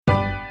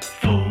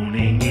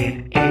Phoning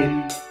it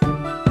in.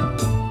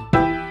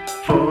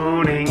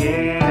 Phoning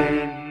it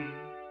in.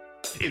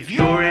 If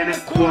you're in a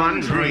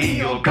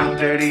quandary or got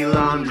dirty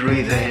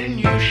laundry, then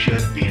you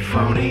should be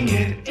phoning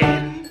it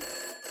in.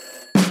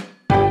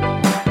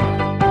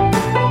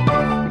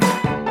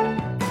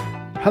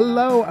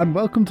 Hello and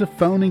welcome to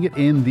Phoning It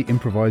In, the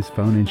improvised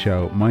phone-in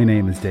show. My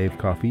name is Dave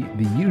Coffey.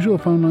 The usual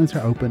phone lines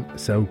are open,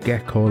 so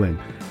get calling.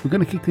 We're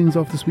going to kick things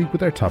off this week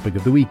with our topic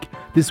of the week.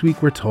 This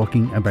week we're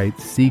talking about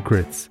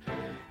secrets.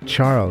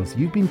 Charles,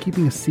 you've been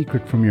keeping a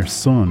secret from your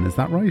son, is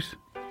that right?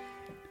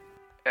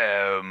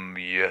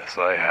 Yes,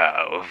 I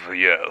have,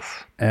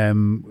 yes.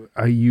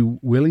 Are you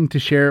willing to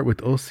share it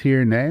with us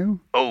here now?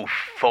 Oh,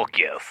 fuck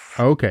yes.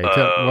 Okay,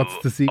 what's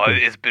the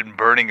secret? It's been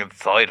burning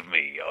inside of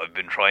me. I've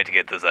been trying to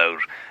get this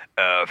out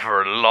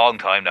for a long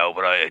time now,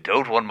 but I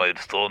don't want my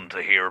son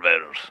to hear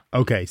about it.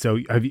 Okay, so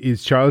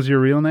is Charles your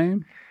real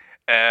name?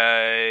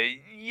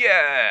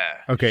 Yeah.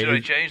 Okay. Should I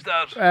change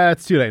that?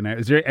 It's too late now.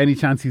 Is there any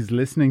chance he's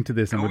listening to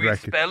this and Can would we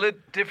reckon? spell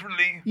it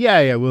differently?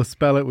 Yeah, we'll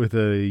spell it with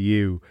a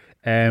U.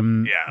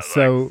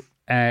 So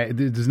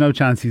there's no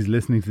chance he's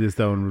listening to this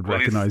though and would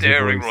recognise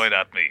your voice. He's staring right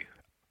at me.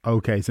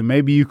 Okay, so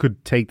maybe you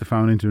could take the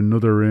phone into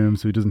another room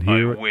so he doesn't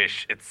hear it. I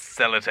wish. It's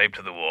sellotape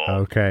to the wall.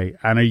 Okay,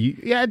 and are you?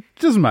 Yeah, it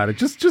doesn't matter.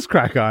 Just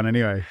crack on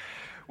anyway.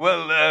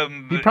 Well,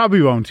 he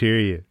probably won't hear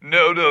you.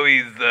 No,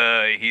 he's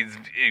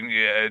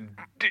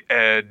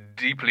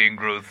deeply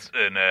engrossed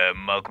in a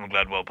Malcolm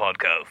Gladwell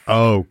podcast.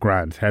 Oh,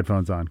 grand.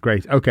 Headphones on.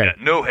 Great. Okay. Yeah,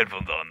 no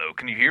headphones on, though.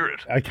 Can you hear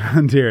it? I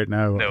can't hear it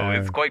now. No,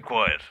 it's quite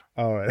quiet.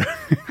 Oh,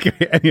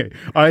 okay. Anyway,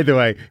 either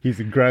way, he's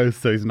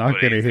engrossed, so he's not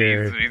going to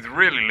hear. He's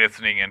really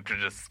listening and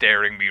just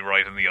staring me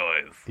right in the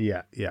eyes.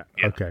 Yeah.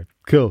 Okay,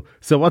 cool.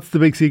 So what's the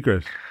big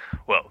secret?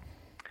 Well,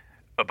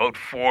 about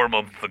 4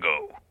 months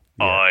ago,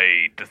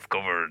 I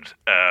discovered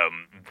a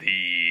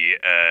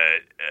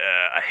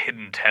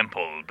hidden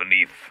temple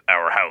beneath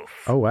our house.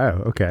 Oh,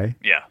 wow. Okay.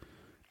 Yeah.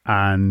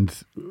 And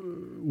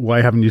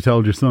why haven't you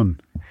told your son?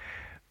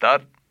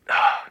 That,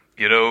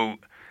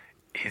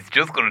 he's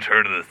just going to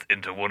turn this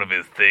into one of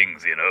his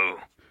things,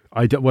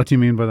 What do you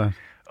mean by that?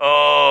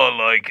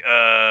 Oh,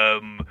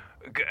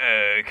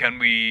 can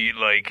we,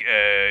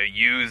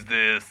 use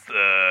this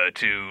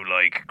to,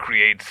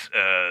 create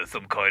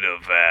some kind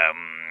of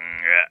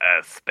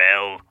a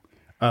spell?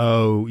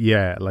 Oh,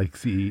 yeah,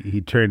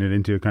 he'd turn it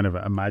into a kind of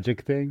a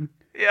magic thing?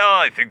 Yeah,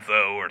 I think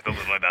so, or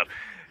something like that.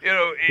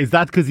 Is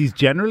that because he's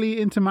generally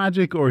into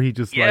magic, or he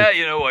just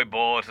I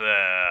bought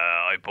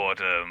a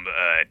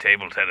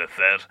table tennis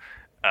set,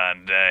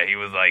 and he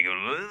was like,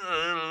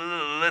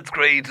 "That's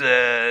great.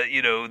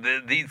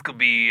 These could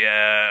be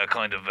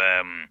kind of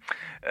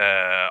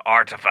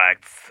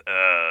artifacts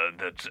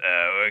that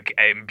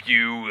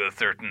imbue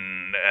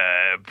certain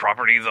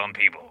properties on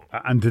people."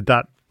 And did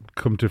that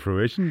come to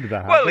fruition? Did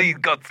that happen? Well, he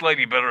got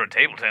slightly better at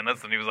table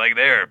tennis, and he was like,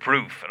 "There,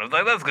 proof." And I was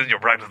like, "That's because you're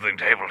practicing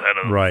table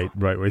tennis." Right.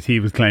 Whereas he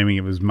was claiming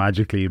it was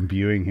magically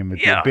imbuing him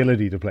with the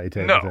ability to play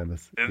table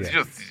tennis. It's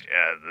just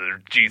they're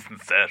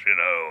decent set,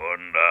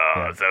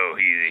 and so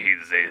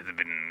he's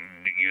been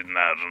using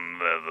that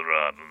and the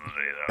rod.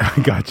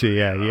 Gotcha.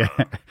 Yeah.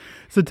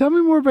 So tell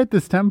me more about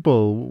this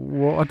temple.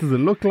 What does it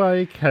look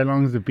like? How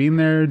long has it been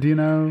there? Do you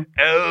know?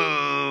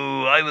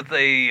 Oh, I would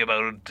say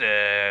about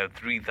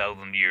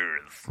 3,000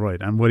 years.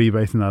 Right, and what are you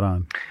basing that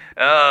on?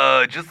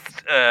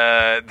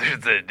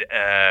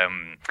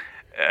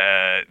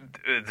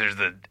 There's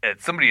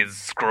somebody has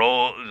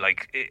scroll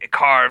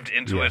carved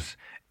into it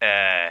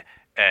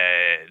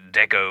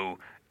deco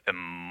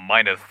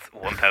minus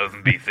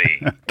 1000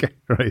 BC. Okay,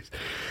 right.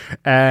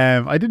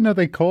 I didn't know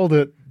they called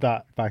it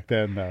that back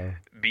then, though.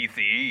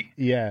 BCE.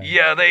 Yeah.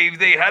 Yeah,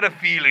 they had a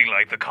feeling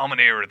like the common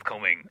era is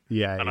coming.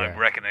 Yeah. And I'm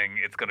reckoning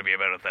it's going to be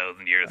about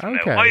 1,000 years from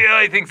Okay. now.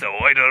 I think so.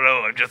 I don't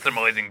know. I'm just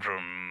surmising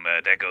from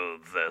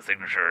Deco's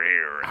signature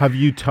here. Have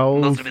you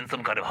told? Must have been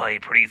some kind of high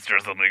priest or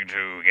something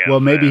to get. Well,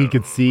 maybe he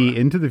could see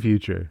into the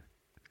future.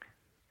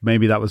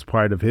 Maybe that was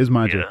part of his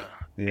magic.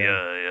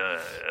 Yeah.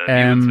 Have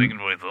you been speaking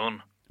to my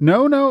son?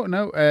 No.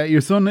 Your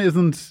son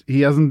isn't.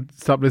 He hasn't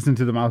stopped listening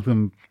to the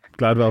Malcolm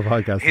Gladwell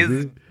podcast.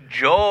 His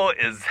jaw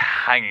is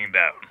hanging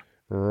down.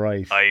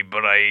 Right.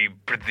 But I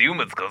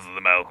presume it's because of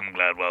the Malcolm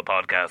Gladwell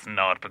podcast,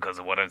 not because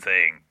of what I'm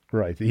saying.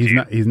 Right. He's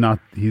not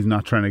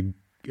trying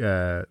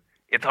to.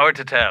 It's hard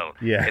to tell.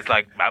 Yeah. It's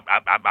like,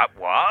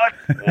 what?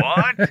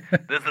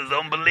 This is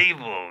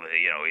unbelievable.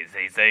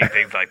 He's saying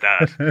things like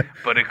that.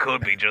 But it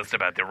could be just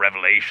about the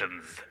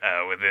revelations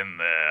within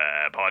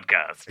the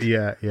podcast.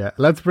 Yeah.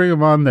 Let's bring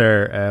him on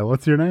there.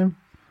 What's your name?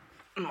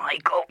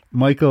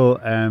 Michael,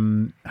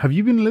 have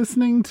you been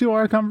listening to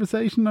our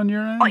conversation on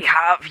your end? I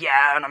have,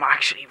 yeah, and I'm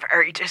actually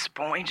very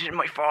disappointed in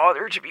my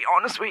father, to be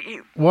honest with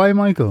you. Why,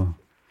 Michael?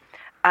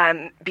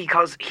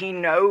 Because he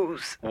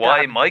knows.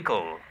 Why,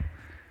 Michael?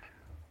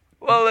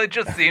 Well, it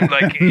just seemed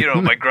like,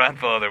 my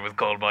grandfather was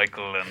called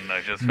Michael, and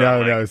I just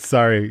felt No,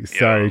 sorry,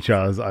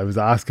 Charles. I was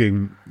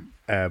asking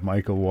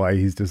Michael why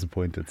he's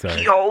disappointed.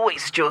 Sorry. He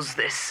always does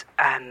this.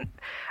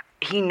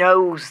 he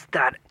knows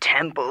that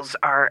temples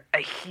are a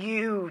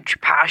huge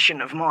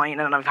passion of mine,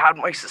 and I've had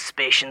my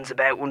suspicions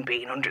about one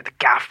being under the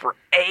gaff for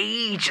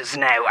ages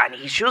now, and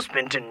he's just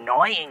been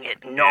denying it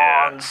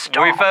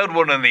non-stop. We found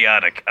one in the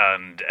attic,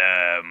 and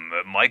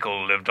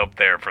Michael lived up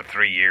there for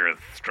 3 years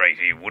straight.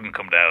 He wouldn't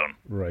come down.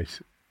 Right.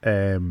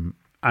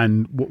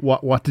 And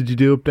what did you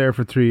do up there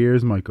for 3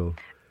 years, Michael?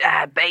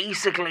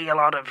 Basically a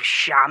lot of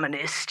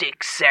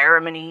shamanistic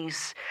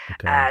ceremonies.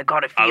 Okay.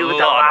 Got a few of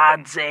the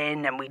lads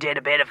in, and we did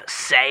a bit of a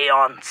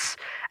seance.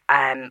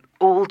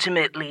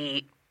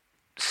 Ultimately,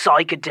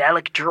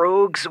 psychedelic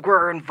drugs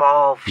were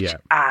involved. Yeah.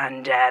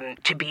 And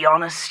to be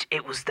honest,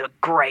 it was the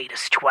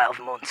greatest 12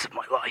 months of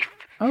my life.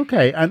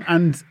 Okay, and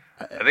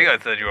I think I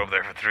said you were up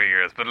there for 3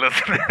 years, but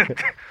listen.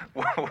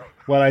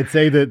 well, I'd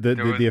say that there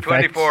was the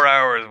effect, 24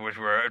 hours,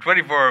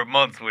 24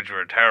 months, which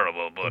were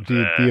terrible. But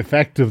the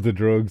effect of the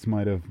drugs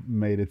might have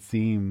made it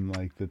seem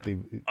like that they.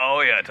 Oh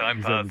yeah,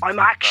 time passed. I'm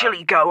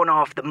actually going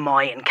off the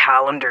Mayan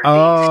calendar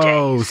Oh, these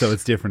days. so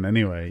it's different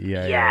anyway.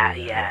 Yeah. Oh,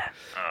 yeah.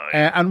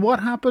 And what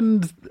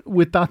happened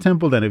with that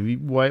temple then?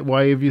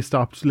 Why have you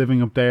stopped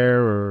living up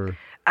there? Or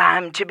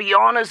To be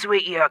honest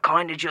with you, I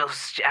kind of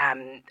just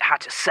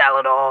had to sell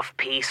it off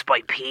piece by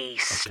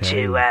piece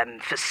to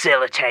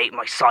facilitate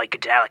my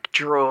psychedelic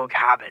drug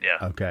habit.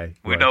 Yeah. okay,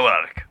 We've right. no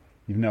attic.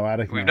 You've no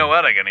attic. We've now. no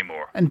attic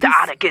anymore. And The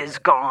attic is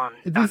gone.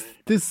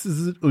 This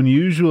is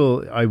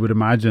unusual. I would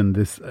imagine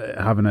this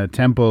having a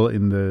temple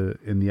in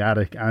the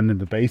attic and in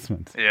the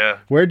basement. Yeah.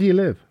 Where do you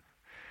live?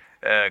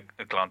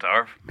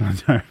 Clontarf.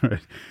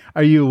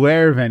 Are you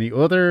aware of any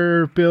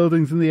other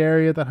buildings in the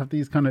area that have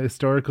these kind of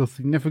historical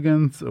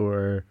significance,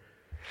 or?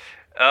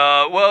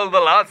 Well,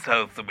 the last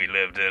house that we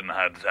lived in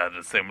had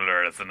a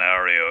similar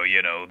scenario.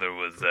 You know, there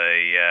was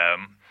a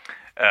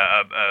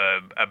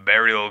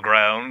burial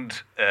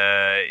ground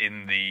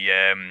in the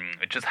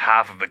just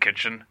half of the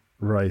kitchen,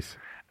 Right.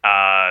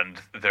 and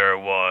there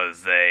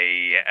was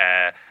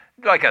a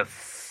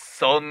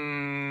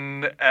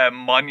sun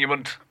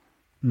monument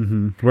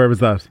Mm-hmm. Where was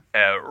that?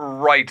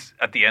 right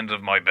at the end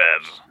of my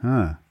bed.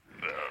 Ah.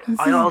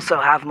 I also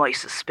have my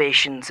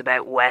suspicions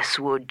about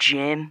Westwood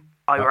Gym.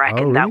 I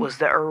reckon that really? was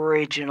the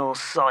original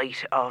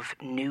site of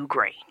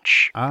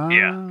Newgrange. Ah.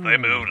 Yeah, they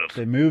moved it.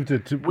 They moved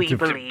it to believe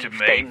To they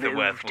make the moved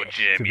Westwood it.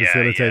 Gym. To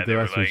facilitate the they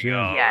were Westwood like, Gym.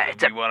 oh, Yeah,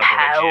 it's a we wanna put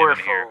a gym in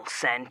here. powerful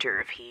centre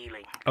of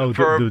healing. Oh,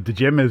 For- the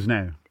gym is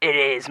now. It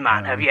is,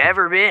 man. Have you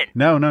ever been?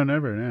 No,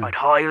 never. No. I'd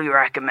highly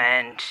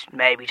recommend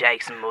maybe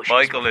take some mushrooms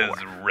Michael before.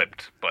 is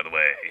ripped, by the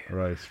way.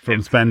 Right,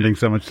 from spending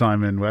so much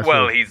time in Westwood.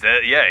 Well, he's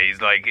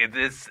like,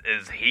 this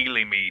is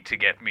healing me to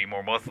get me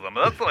more muscle. And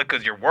that's like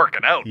because you're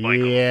working out,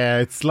 Michael. yeah,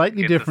 it's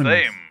slightly It's different.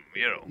 the same,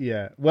 you know.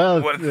 Yeah,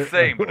 well, Well, it's the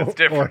same, but it's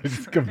different. Or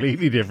it's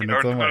completely different in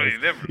Or some completely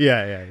ways. different.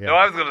 Yeah. No,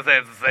 I was going to say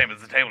it's the same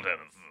as the table tennis.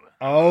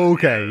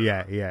 Okay,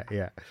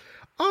 yeah.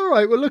 All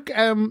right. Well, look.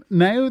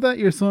 Now that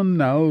your son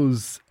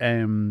knows,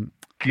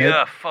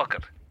 Yeah, fuck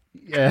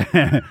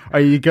it. are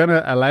you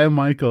gonna allow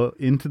Michael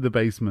into the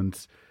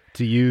basement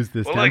to use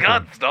this? Well, I temple?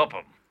 can't stop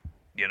him,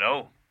 you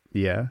know.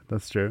 Yeah,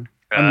 that's true.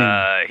 I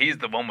mean, He's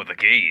the one with the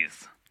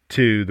keys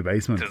to the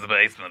basement. to the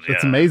basement.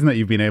 It's yeah. amazing that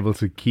you've been able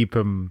to keep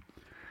him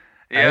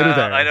Yeah, out of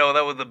there. I know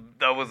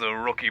that was a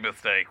rookie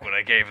mistake when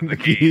I gave him the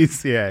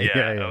keys. Yeah.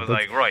 I was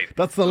like, right.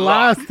 That's the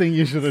lock. last thing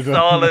you should have done.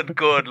 Solid,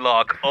 good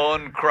lock,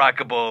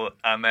 uncrackable,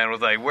 and then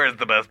was like, where's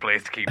the best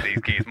place to keep these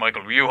keys?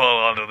 Michael, will you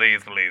hold on to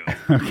these, please?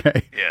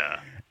 Okay.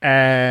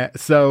 Yeah.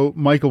 So,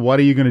 Michael, what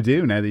are you going to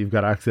do now that you've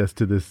got access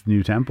to this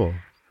new temple?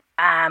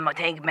 I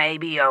think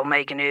maybe I'll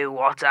make a new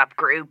WhatsApp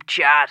group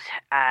chat,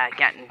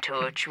 get in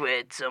touch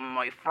with some of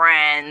my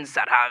friends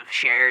that have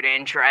shared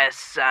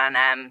interests, and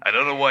I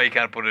don't know why you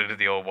can't put it into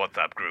the old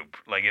WhatsApp group.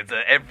 Like, it's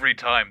every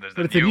time there's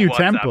But a it's a new new WhatsApp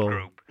temple.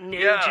 group. new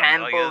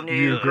temple, like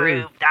new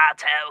group.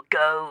 That's how it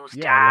goes,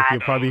 Yeah, like Dad.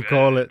 you'll probably Okay.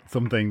 call it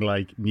something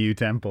like New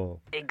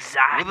Temple.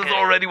 Exactly. Well, there's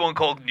already one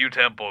called New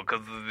Temple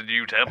because of the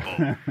new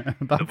temple.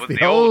 That's was the,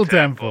 the old old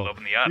temple. temple up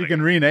in the attic. You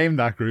can rename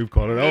that group,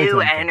 call it Old New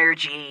Temple.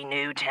 energy,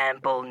 new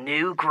temple,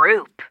 new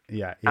group.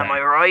 Yeah. Am I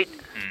right?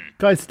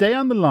 Guys, stay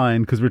on the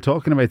line because we're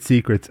talking about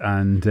secrets,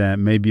 and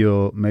maybe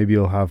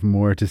you'll have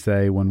more to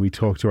say when we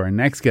talk to our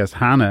next guest,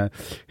 Hannah,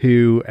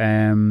 who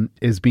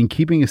has been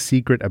keeping a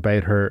secret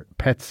about her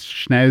pet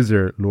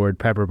schnauzer, Lord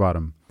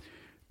Pepperbottom.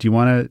 Do you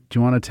want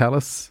to tell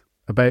us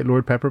about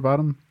Lord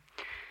Pepperbottom?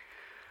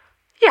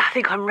 Yeah, I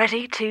think I'm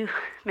ready to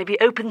maybe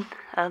open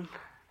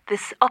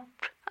this up,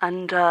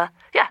 and I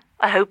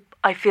hope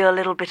I feel a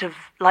little bit of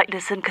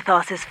lightness and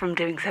catharsis from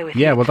doing so with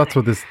you. Yeah, well, that's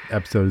what this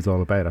episode is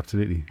all about.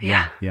 Absolutely.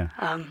 Yeah.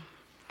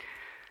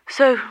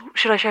 So,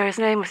 should I share his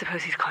name? I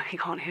suppose he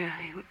can't hear.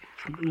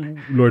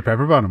 Lord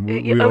Pepperbottom.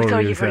 We Oh, already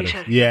sorry, you've said already it.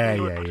 said it. Yeah.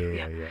 Lord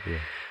Pepperbottom,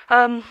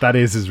 Yeah. That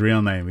is his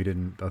real name. We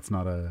didn't. That's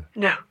not a.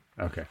 No.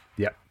 Okay.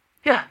 Yeah.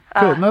 Yeah.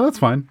 Cool. No, that's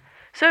fine.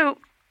 So,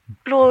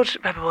 Lord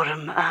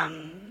Pepperbottom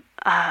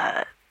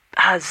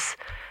has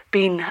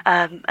been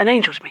an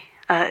angel to me.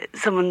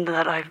 Someone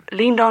that I've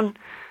leaned on,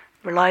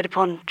 relied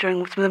upon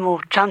during some of the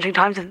more challenging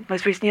times in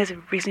most recent years.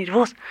 I've recently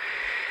divorced.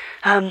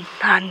 And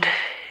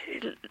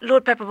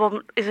Lord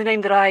Pepperbottom is a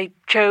name that I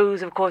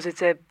chose. Of course,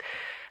 it's a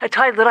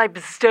title that I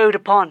bestowed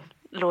upon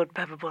Lord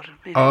Pepperbottom.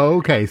 You know. Oh,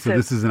 okay. So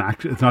this is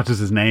it's not just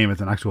his name,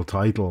 it's an actual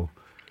title.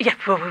 Yeah,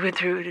 well, we went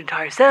through an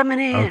entire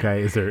ceremony.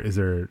 Okay, is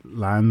there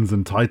lands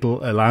and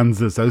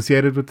lands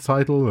associated with the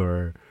title,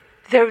 or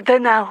there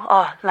now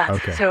are lands.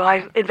 Okay. So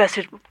I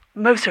invested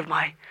most of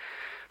my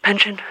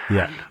pension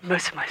Yeah. and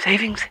most of my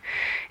savings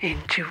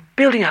into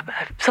building up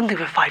something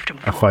of a fiefdom.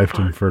 a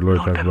fiefdom for Lord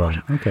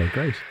Pepperbottom? Okay,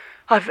 great.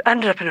 I've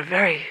ended up in a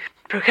very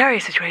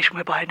precarious situation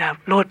whereby now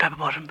Lord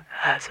Pepperbottom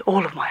has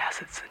all of my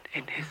assets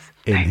in his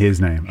name.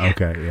 His name.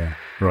 Okay, yeah,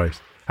 right.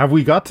 Have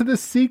we got to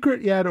this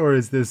secret yet, or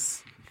is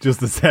this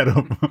just a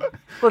setup?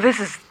 Well, this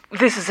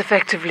is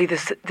effectively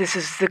this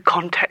is the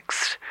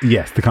context.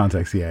 Yes, the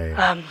context.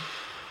 Yeah.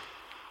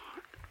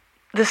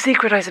 The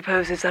secret, I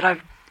suppose, is that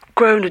I've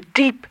grown a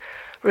deep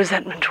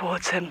resentment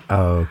towards him.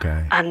 Oh,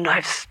 okay. And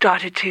I've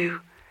started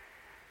to,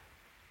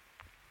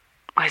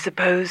 I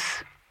suppose,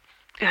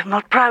 I'm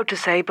not proud to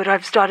say, but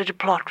I've started to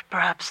plot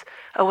perhaps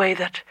a way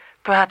that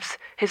perhaps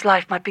his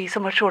life might be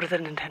somewhat shorter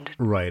than intended.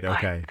 Right,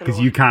 okay. by the Because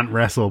Lord. you can't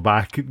wrestle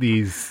back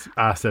these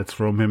assets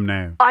from him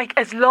now.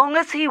 As long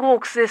as he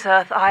walks this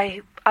earth,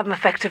 I'm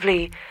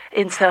effectively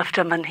in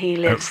serfdom and he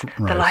lives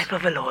right. the life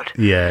of a lord.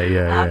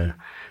 Yeah.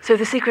 So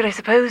the secret, I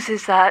suppose,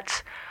 is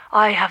that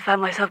I have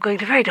found myself going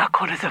to very dark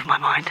corners of my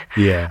mind.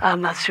 Yeah.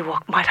 As to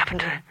what might happen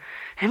to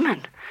him,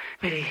 and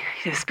maybe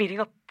speeding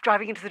up,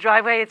 driving into the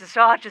driveway at the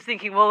start, just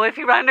thinking, well, if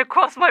he ran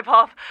across my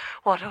path,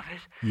 what of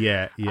it?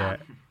 Yeah.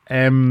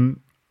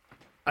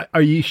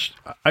 Are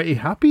you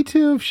happy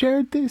to have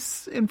shared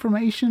this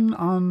information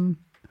on?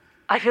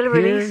 I feel a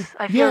Here? release.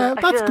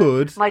 That's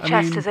good. My I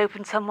chest mean- has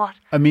opened somewhat.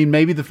 I mean,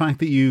 maybe the fact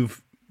that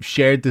you've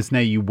shared this now,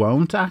 you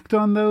won't act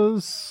on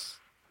those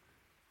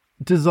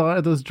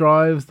those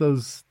drives,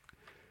 those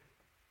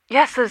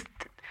Yes, those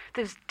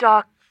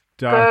dark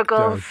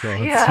gurgles.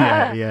 thoughts.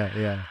 Yeah.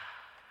 Yeah.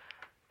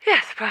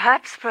 Yes,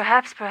 perhaps,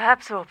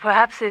 or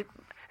perhaps it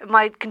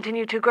might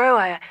continue to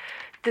grow.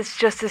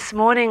 This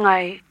morning,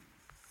 I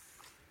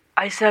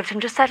served him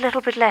just that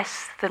little bit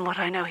less than what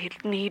I know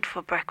he'd need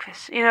for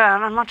breakfast. And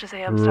I'm not to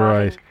say I'm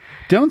starving. Right.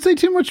 Don't say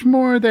too much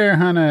more there,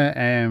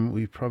 Hannah.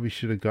 We probably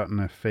should have gotten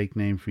a fake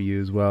name for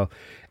you as well.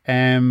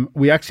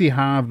 We actually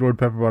have Lord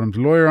Pepperbottom's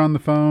lawyer on the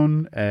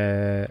phone.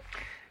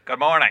 Good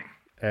morning.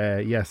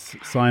 Yes,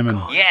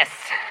 Simon. Yes,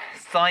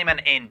 Simon,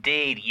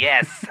 indeed,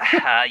 yes.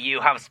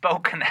 You have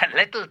spoken a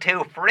little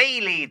too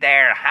freely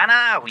there,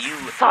 Hannah.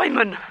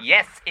 Simon!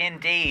 Yes,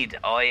 indeed.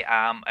 I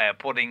am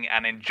putting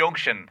an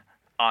injunction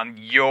on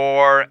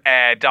your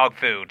dog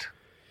food.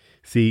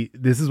 See,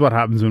 this is what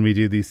happens when we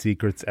do these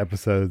secrets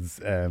episodes.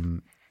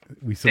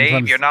 We sometimes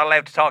Dave, you're not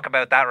allowed to talk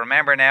about that.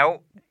 Remember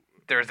now,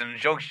 there's an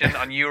injunction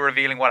on you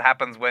revealing what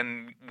happens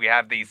when we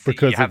have these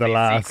because of the these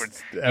last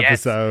secrets.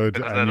 episode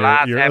Yes, because and of the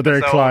last your episode.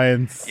 other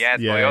clients. Yes,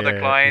 my other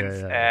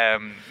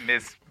clients,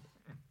 Miss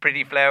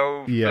Pretty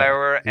Flower.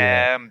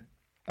 Yeah.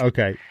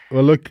 Okay.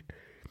 Well, look,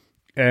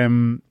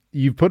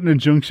 you've put an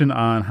injunction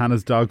on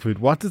Hannah's dog food.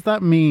 What does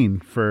that mean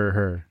for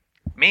her?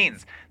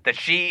 Means that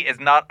she is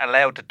not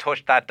allowed to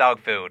touch that dog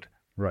food.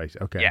 Right.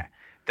 Okay. Yeah.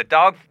 The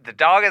dog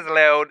is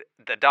allowed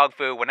the dog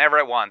food whenever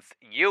it wants.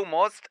 You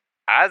must,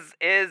 as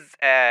is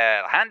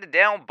handed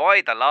down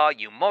by the law,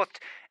 you must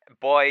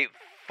buy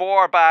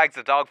 4 bags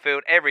of dog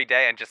food every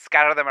day and just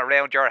scatter them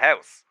around your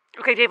house.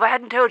 Okay, Dave, I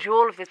hadn't told you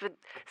all of this, but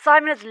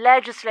Simon has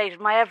legislated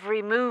my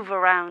every move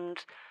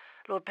around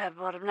Lord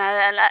Pepperbottom. Now,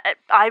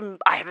 and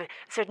I have a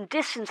certain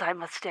distance I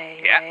must stay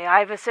away. I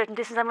have a certain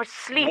distance I must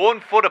sleep. 1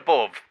 foot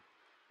above.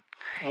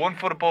 1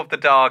 foot above the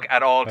dog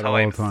at all At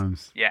times. all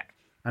times. Yeah.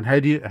 And how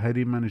do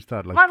you manage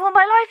that? Like, My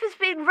life has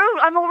been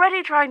ruined. I'm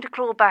already trying to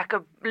claw back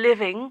a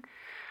living,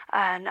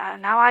 and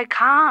now I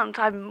can't.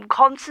 I'm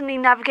constantly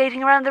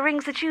navigating around the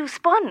rings that you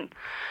spun.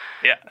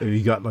 Yeah. have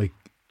you got like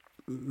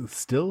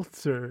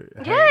stilts or?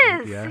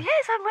 Yes, Yeah.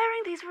 yes, I'm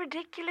wearing these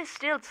ridiculous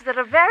stilts that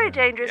are very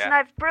dangerous, Yeah. and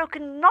I've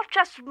broken not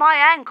just my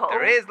ankle,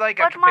 There is like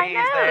a but my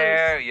trapeze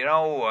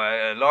nose.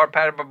 there, Lord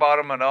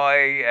Pepperbottom and I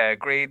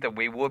agreed that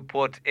we would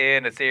put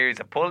in a series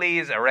of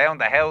pulleys around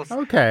the house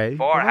Okay.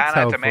 for well, that's Hannah to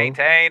helpful.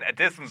 maintain a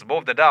distance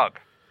above the dog.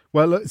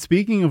 Well, look,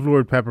 speaking of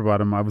Lord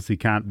Pepperbottom, obviously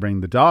can't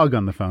bring the dog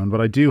on the phone,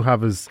 but I do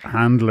have his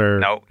handler.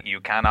 No, you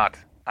cannot.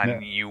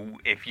 And Yeah.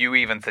 if you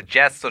even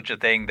suggest such a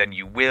thing, then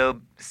you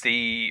will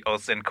see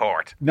us in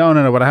court. No.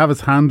 But I have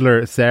his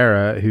handler,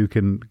 Sarah, who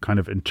can kind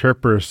of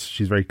interpret.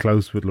 She's very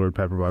close with Lord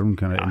Pepperbottom,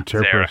 kind of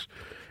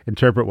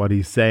interpret what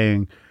he's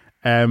saying.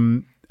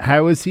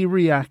 How has he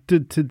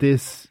reacted to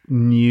this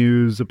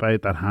news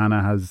about that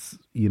Hannah has,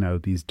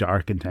 these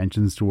dark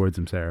intentions towards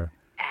him, Sarah?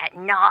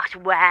 not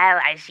well,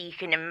 as you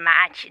can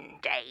imagine,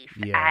 Dave.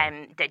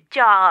 Yeah. The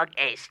dog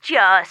is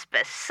just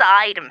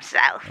beside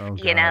himself. Oh,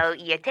 You God. know,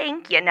 you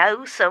think you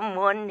know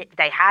someone,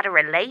 they had a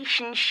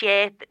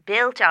relationship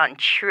built on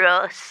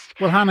trust.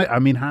 Well,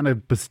 Hannah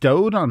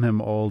bestowed on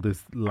him all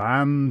this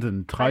land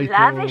and title.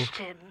 Lavished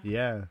him.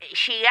 Yeah.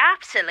 She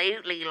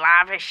absolutely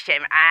lavished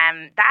him.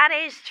 That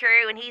is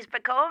true, and he's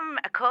become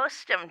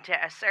accustomed to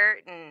a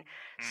certain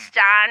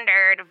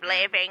standard of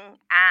living,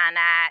 and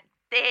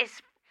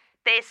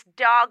this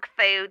dog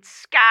food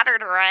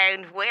scattered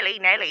around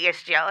willy-nilly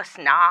is just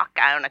not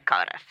going to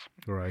cut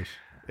it. Right.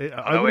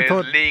 Although it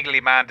is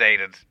legally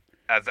mandated,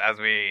 as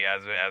we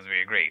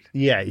agreed.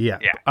 Yeah. Yeah.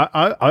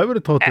 I would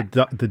have thought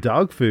the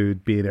dog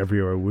food being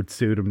everywhere would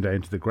suit him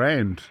down to the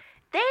ground.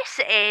 This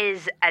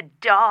is a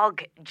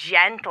dog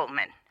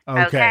gentleman.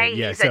 Okay,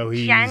 yeah, he's so a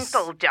he's-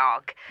 gentle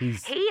dog.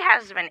 he's- He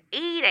has been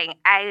eating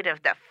out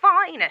of the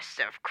finest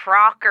of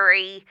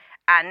crockery,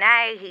 and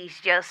now he's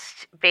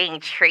just being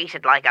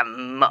treated like a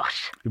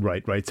mutt.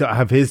 Right. So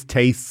have his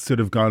tastes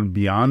sort of gone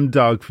beyond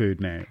dog food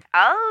now?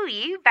 Oh,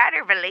 you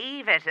better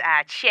believe it.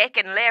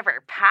 Chicken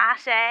liver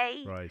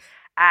pate, Right.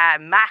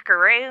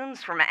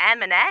 macaroons from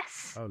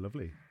M&S, Oh,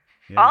 lovely.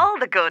 Yeah. all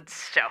the good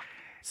stuff.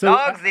 So,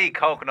 Dogs eat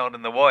coconut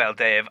in the wild,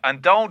 Dave,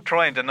 and don't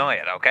try and deny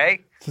it,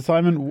 okay? so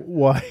Simon,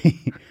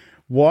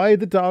 why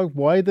the dog?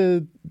 Why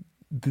the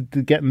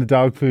getting the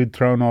dog food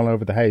thrown all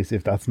over the house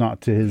if that's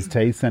not to his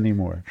taste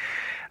anymore?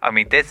 I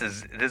mean, this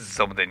is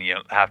something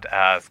you'll have to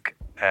ask,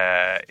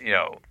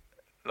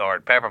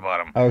 Lord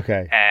Pepperbottom.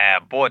 Okay.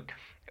 But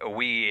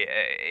we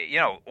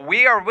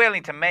are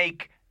willing to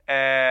make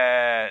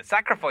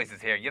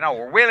sacrifices here.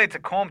 We're willing to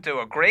come to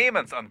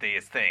agreements on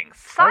these things.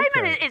 Simon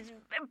Okay. is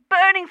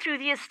burning through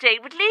the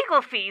estate with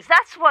legal fees.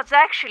 That's what's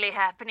actually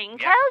happening.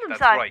 Yeah, Tell them, that's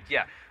Simon. right.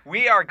 Yeah,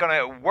 we are going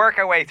to work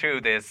our way through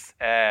this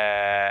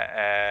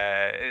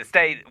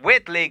estate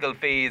with legal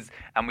fees,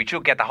 and we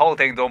should get the whole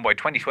thing done by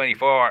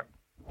 2024.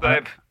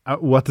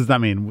 What does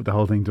that mean? The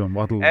whole thing done?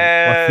 What's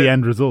the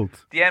end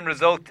result? The end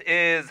result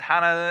is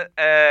Hannah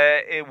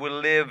will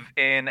live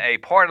in a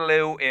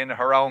portaloo in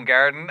her own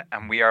garden,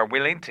 and we are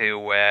willing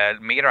to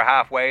meet her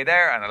halfway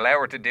there and allow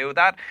her to do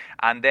that.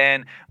 And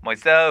then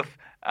myself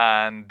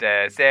and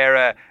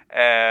Sarah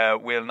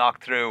will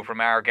knock through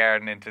from our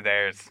garden into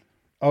theirs.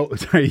 Oh,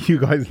 sorry, you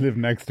guys live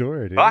next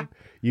door, do you? What?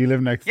 You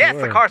live next Yes,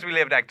 door? of course we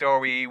live next door.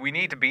 We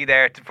need to be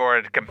there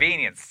for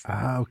convenience.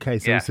 Ah, okay.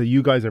 So, Yeah. so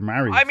you guys are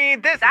married. I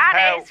mean, this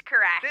That is is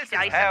correct. This is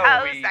I how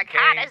suppose we the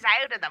cat came- is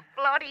out of the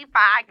bloody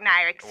bag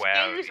now. Excuse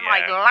Well,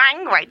 my yeah.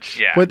 language.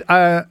 Yeah. But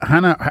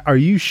Hannah, are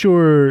you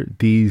sure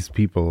these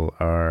people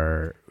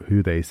are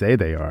who they say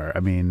they are?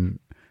 I mean,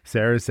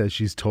 Sarah says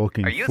she's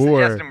talking Are you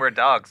for. suggesting we're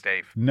dogs,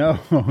 Dave? No.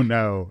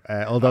 Although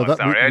Oh, that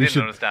sorry, I we didn't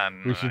should understand.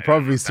 we I should didn't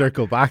probably understand.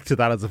 circle back to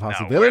that as a we're not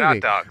possibility.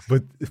 dogs.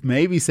 But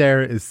maybe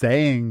Sarah is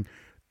saying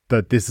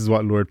that this is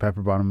what Lord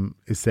Pepperbottom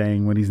is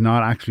saying when he's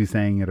not actually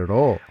saying it at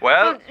all.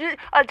 Well,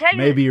 I'll tell you.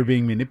 Maybe you're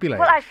being manipulated.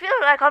 Well, I feel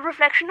like on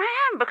reflection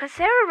I am, because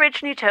Sarah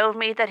originally told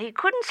me that he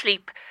couldn't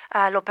sleep,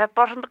 Lord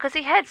Pepperbottom, because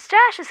he had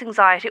status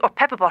anxiety, or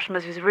Pepperbottom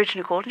as he was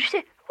originally called. And she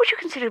said, would you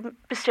consider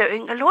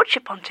bestowing a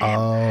lordship onto him?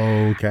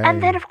 Oh, okay.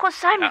 And then, of course,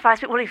 Simon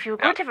advised me, well, if you're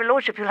going to have a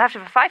lordship, you'll have to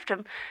have a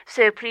fiefdom.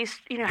 So please,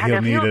 hand he'll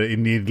over need your... a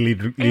need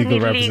legal you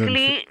need representation.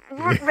 legally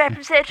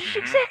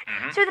representation.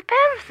 So the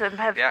pair of them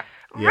have yeah.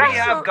 We wrestled.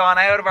 have gone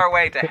out of our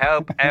way to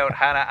help out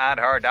Hannah and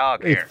her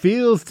dog It here.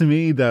 feels to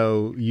me,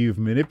 though, you've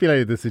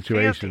manipulated the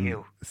situation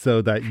you.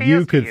 so that Feels you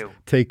to could you.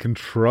 take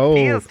control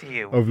Feels to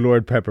you. of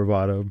Lord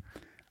Pepperbottom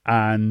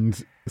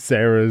and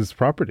Sarah's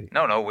property.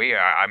 No, we are.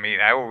 I mean,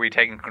 how are we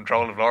taking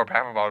control of Lord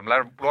Pepperbottom?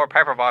 Lord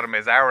Pepperbottom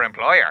is our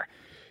employer.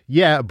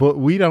 Yeah, but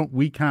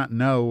we can't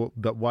know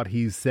that what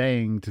he's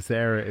saying to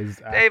Sarah is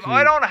Dave, actually...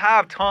 I don't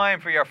have time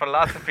for your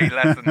philosophy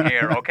lesson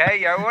here,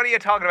 okay? What are you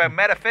talking about,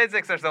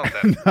 metaphysics or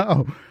something?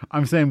 No,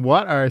 I'm saying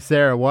what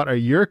are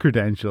your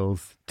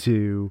credentials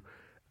to,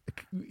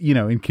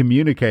 in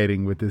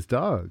communicating with this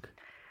dog?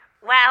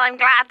 Well, I'm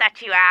glad that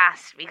you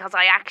asked, because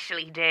I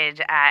actually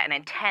did an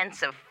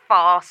intensive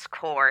FOSS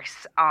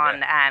course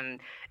on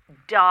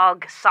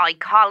dog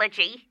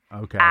psychology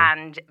Okay.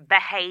 and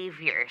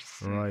behaviours.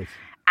 Right.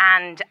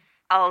 And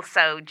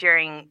also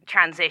during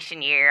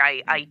transition year,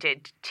 I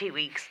did 2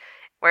 weeks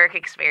work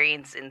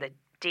experience in the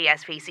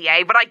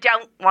DSPCA, but I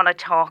don't want to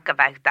talk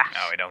about that. No,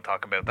 we don't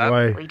talk about that.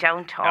 Why? We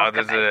don't No, talk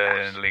there's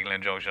about a legal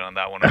injunction on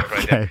that one. I'm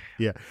afraid. Okay.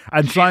 Yeah.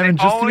 And She's Simon,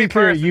 the just to only be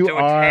clear, person you to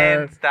are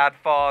attend that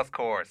FOSS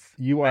course.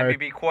 You Let are- me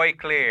be quite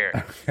clear.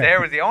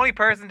 Sarah's the only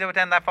person to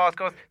attend that FOSS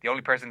course, the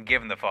only person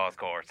given the FOSS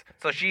course.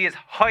 So she is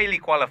highly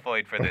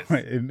qualified for this.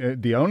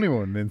 the only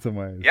one in some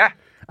ways. Yeah.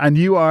 And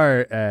you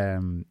are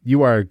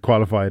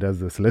qualified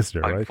as a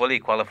solicitor, I'm right? fully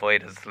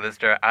qualified as a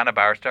solicitor and a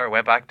barrister. I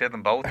went back to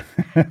them both.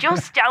 that.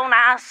 Just don't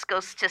ask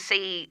us to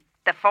see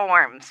the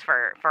forms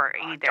for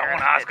either.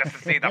 Don't ask us to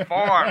see the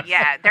forms.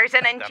 Yeah, there's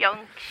an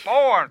injunction.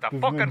 Forms, the There's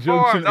an fucking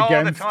injunction forms all the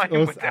against time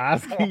us with the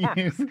asking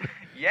you. forms.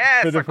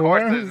 Yes, For the of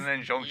course forms? there's an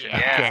injunction.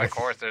 Yes. Yes, of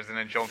course there's an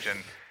injunction.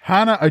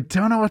 Hannah, I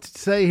don't know what to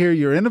say here.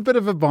 You're in a bit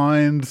of a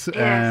bind.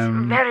 Yes,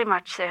 very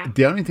much so.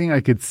 The only thing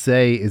I could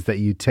say is that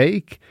you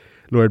take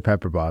Lord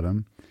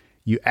Pepperbottom,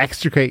 you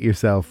extricate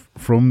yourself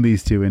from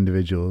these two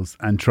individuals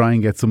and try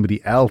and get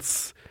somebody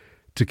else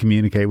to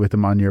communicate with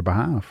them on your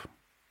behalf.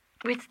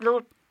 With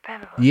Lord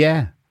Pepper.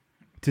 Yeah.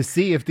 To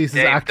see if this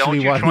Dave, is actually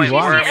don't you what try he and He's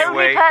worm wants. the your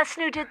only way.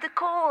 person who did the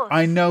course.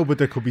 I know, but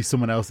there could be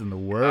someone else in the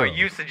world. Are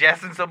you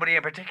suggesting somebody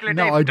in particular,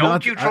 No, Dave? I'm Don't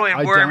not- you try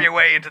and I worm don't- your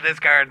way into this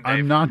garden, Dave.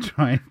 I'm not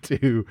trying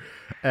to.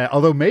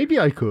 Although maybe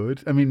I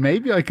could. I mean,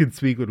 maybe I could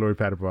speak with Lord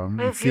Pepperbottom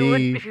and If you would,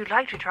 see. if you'd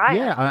like to try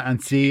Yeah, it.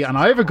 and see, and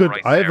I have a good,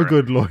 Christ, I have a Sarah.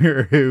 good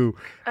lawyer who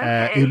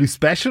Okay. who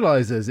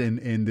specializes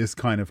in this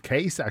kind of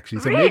case. Actually,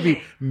 so maybe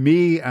Really?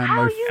 me and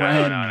How my you-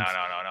 friend No.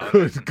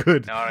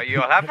 could. No,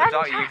 you'll have to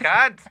talk. You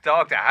can't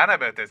talk to Hannah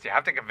about this. You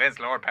have to convince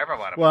Lord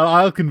Pepperbottom. Well,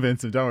 I'll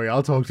convince him. Don't worry,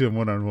 I'll talk to him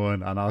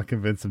 1-on-1, and I'll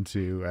convince him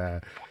to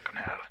to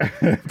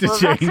Well, that's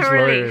change a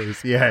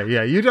lawyers. relief.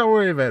 Yeah. You don't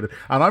worry about it.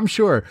 And I'm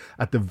sure,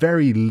 at the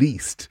very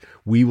least,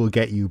 we will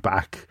get you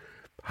back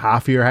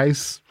half your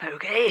house.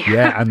 Okay.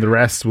 Yeah, and the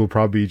rest will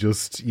probably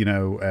just,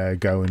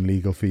 go in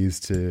legal fees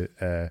to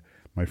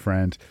my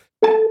friend.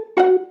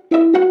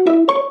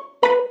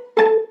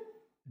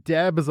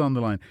 Deb is on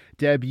the line.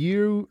 Deb,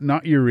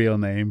 not your real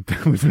name.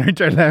 We've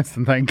learned our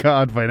lesson, thank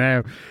God, by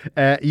now.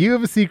 You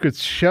have a secret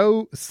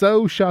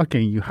so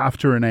shocking you have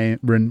to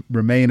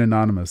remain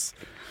anonymous.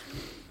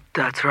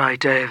 That's right,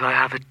 Dave. I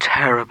have a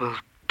terrible,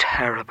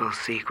 terrible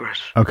secret.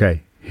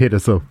 Okay, hit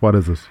us up. What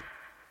is it?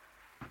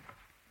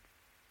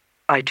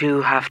 I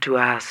do have to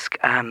ask,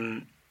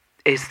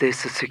 is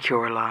this a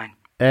secure line?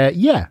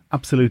 Yeah,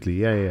 absolutely.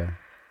 Yeah.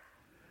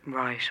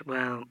 Right,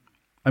 well,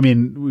 I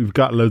mean, we've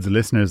got loads of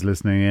listeners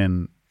listening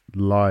in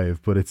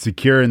live, but it's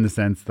secure in the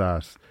sense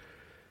that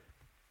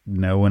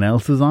no one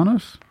else is on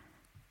it.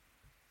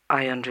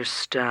 I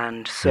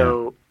understand.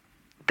 So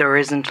there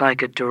isn't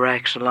like a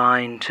direct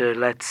line to,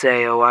 let's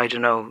say,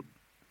 the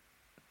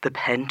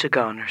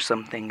Pentagon or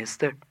something, is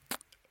there?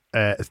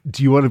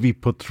 Do you want to be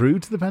put through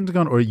to the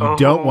Pentagon, or you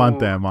don't want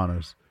them on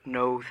it?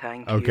 No,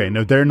 thank you. Okay,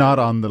 no, they're not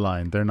on the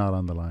line. They're not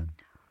on the line.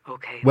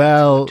 Okay,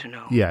 Well, that's good to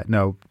know. yeah,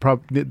 no,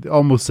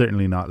 almost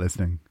certainly not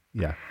listening.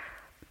 Yeah.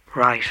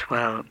 Right,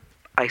 well,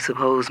 I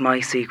suppose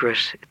my secret,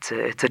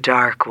 it's a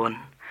dark one.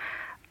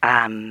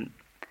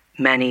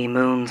 Many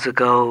moons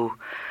ago,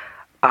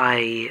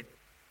 I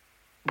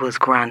was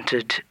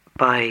granted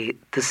by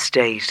the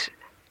state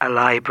a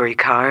library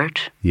card.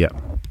 Yeah.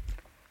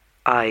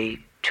 I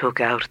took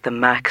out the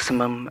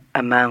maximum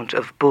amount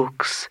of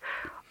books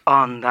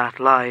on that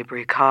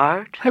library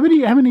card. How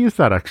many is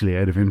that actually,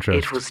 out of interest?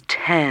 It was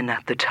 10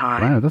 at the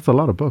time. Wow, that's a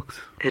lot of books.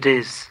 It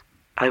is.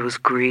 I was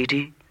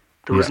greedy.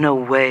 There was no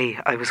way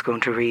I was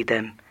going to read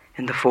them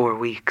in the 4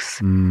 weeks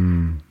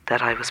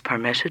that I was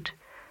permitted.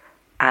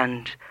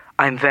 And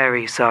I'm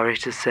very sorry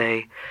to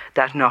say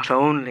that not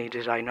only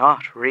did I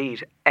not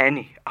read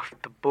any of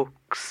the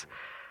books,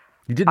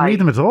 You didn't read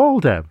them at all,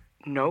 Deb?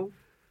 no,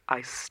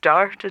 I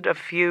started a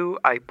few,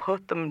 I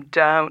put them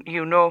down.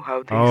 You know how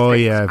these Oh,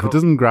 things yeah. go. If it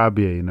doesn't grab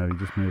you, you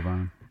just move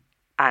on.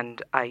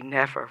 And I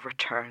never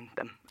returned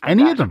them.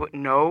 And Any of that them?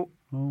 No,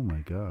 Oh, my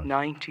God.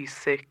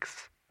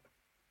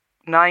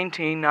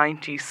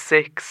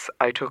 1996,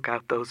 I took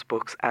out those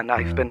books, and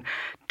I've been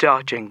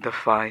dodging the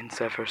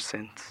fines ever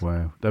since.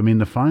 Wow. I mean,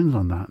 the fines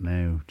on that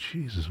now,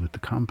 Jesus, with the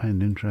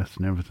compound interest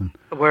and everything.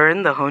 We're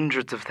in the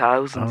hundreds of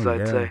thousands,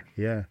 I'd say.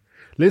 Yeah.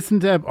 Listen,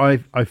 Deb, I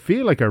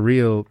feel like a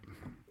real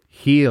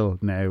heel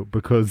now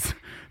because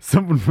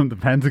someone from the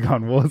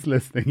Pentagon was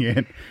listening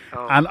in,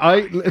 and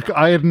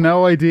I had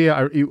no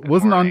idea. It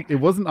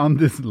wasn't on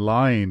this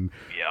line,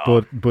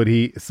 but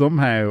he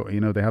somehow,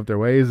 they have their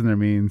ways and their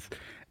means.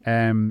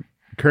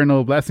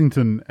 Colonel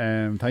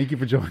Blessington, thank you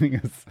for joining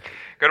us.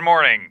 Good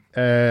morning.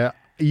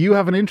 You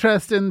have an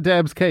interest in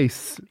Deb's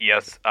case.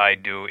 Yes, I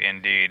do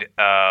indeed.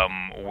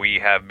 We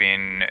have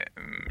been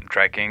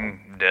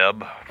tracking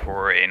Deb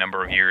for a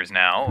number of years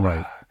now.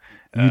 Right.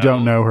 You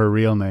don't know her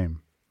real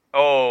name.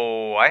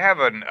 Oh, I have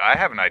an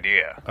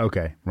idea.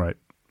 Okay, right.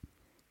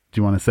 Do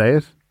you want to say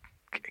it?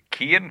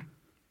 Kian?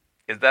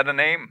 Is that a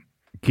name?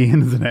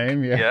 Cian is the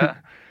name, yeah. Yeah.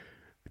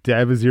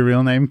 Deb is your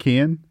real name,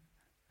 Cian?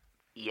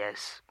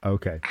 Yes.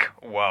 Okay.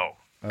 Whoa.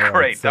 right,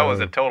 Great. That was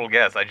so- a total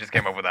guess. I just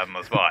came up with that on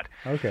the spot.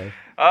 Okay.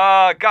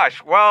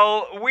 Gosh,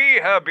 well, we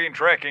have been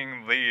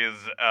tracking these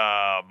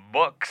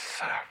books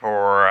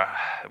for,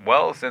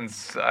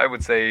 since I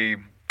would say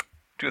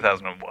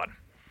 2001.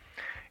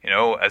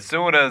 As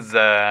soon as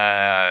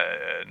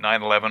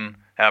 9/11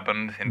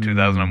 happened in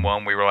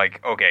 2001, we were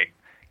like, okay,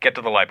 get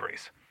to the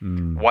libraries.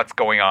 What's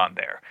going on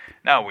there?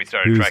 Now we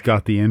started Who's tracking.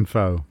 got the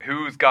info?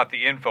 Who's got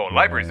the info?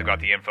 Libraries have got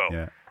the info.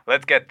 Yeah.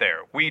 Let's get there.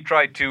 We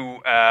tried to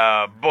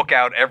book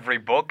out every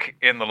book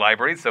in the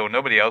library so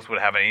nobody else would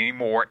have any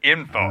more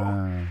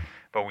info.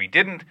 But we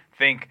didn't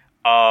think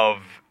of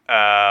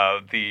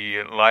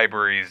the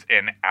libraries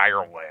in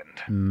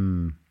Ireland.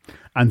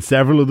 And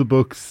several of the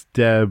books,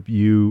 Deb,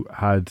 you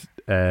had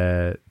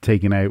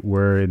taken out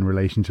were in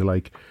relation to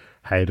like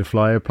how to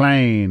fly a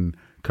plane,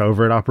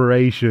 covert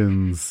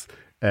operations,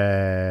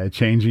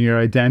 changing your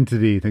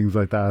identity, things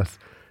like that,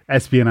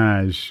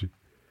 espionage.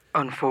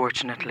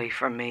 Unfortunately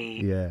for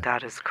me, Yeah.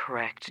 that is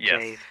correct,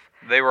 Yes. Dave.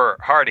 They were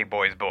Hardy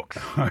Boys books.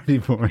 Hardy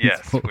Boys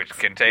Yes, books. which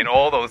contain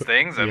all those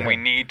things, and Yeah. we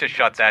need to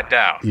shut that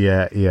down.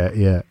 Yeah.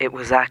 It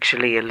was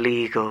actually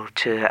illegal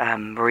to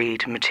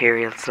read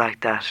materials like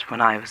that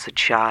when I was a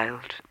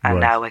child, and Right.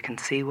 now I can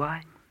see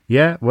why.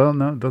 Yeah, well,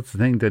 no, that's the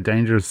thing. The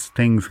dangerous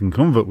things can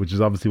come of it, which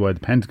is obviously why the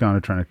Pentagon are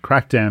trying to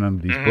crack down on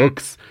these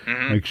books,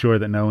 make sure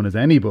that no one has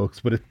any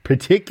books, but it's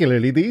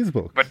particularly these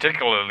books.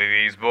 Particularly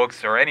these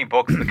books, or any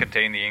books that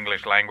contain the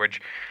English language.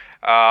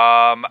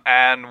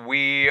 And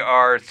we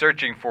are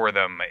searching for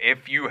them.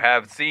 If you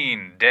have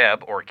seen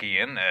Deb, or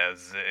Kian,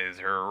 as is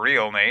her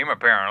real name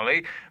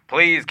apparently,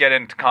 please get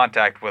into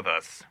contact with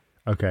us.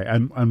 Okay,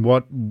 and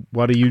what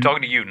are you... I'm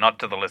talking to you, not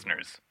to the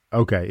listeners.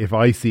 Okay, if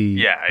I see...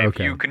 Yeah, if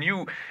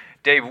okay.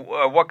 Dave,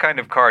 what kind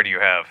of car do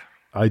you have?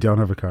 I don't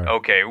have a car.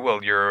 Okay,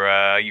 well,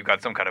 you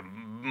got some kind of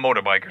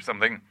motorbike or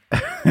something.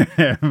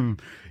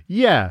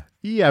 Yeah,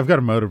 I've got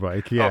a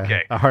motorbike, yeah.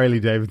 Okay. A Harley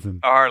Davidson.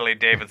 A Harley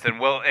Davidson.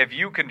 Well, if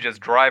you can just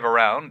drive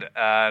around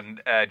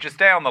and just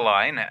stay on the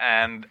line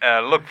and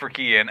look for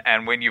Kian,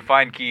 and when you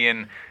find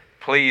Kian,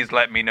 please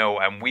let me know,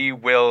 and we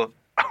will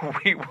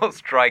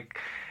strike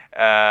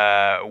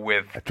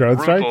with A drone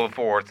brutal strike?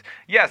 force.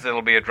 Yes,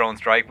 it'll be a drone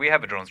strike. We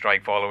have a drone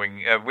strike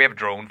following. We have a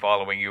drone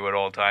following you at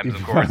all times,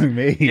 of course. Following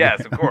me?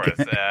 Yes, of course.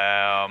 Okay.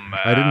 I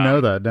didn't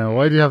know that. Now,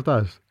 why do you have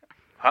that?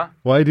 Huh?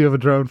 Why do you have a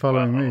drone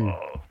following me?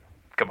 Oh,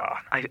 come on.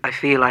 I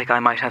feel like I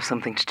might have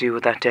something to do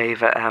with that,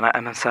 Dave, and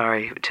I'm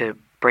sorry to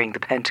bring the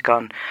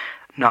Pentagon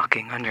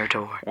knocking on your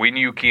door. We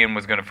knew Kian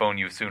was going to phone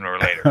you sooner or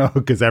later. Oh,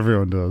 because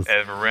everyone does.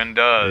 Everyone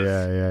does.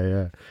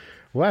 Yeah.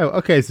 Wow,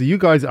 okay, so you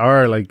guys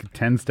are like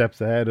 10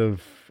 steps ahead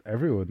of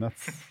everyone.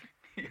 That's...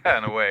 Yeah,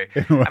 in a way.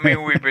 In a way. I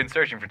mean, we've been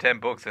searching for 10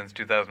 books since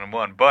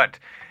 2001, but...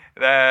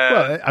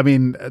 Well, I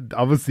mean,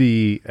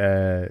 obviously,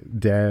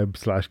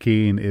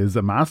 Deb/Keen is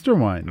a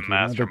mastermind. you know,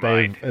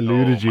 mastermind. that they've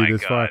alluded Oh you my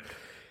this far. God.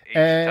 Each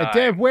time.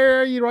 Deb,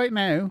 where are you right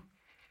now?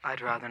 I'd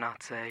rather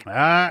not say.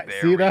 There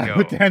See we that? go.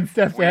 With 10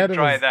 steps We've ahead of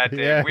tried us. that, Dave.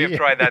 Yeah, We have yeah.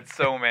 tried that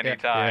so many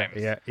times.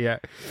 Yeah.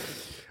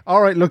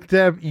 All right, look,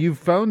 Deb, you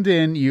phoned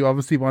in. You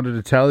obviously wanted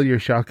to tell your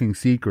shocking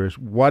secret.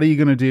 What are you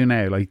going to do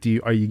now? Like, do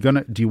you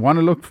want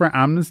to look for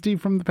amnesty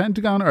from the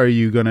Pentagon, or are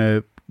you going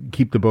to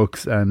keep the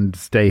books and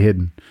stay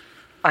hidden?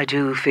 I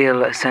do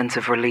feel a sense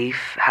of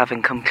relief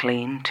having come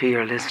clean to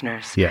your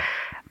listeners. Yeah.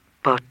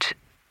 But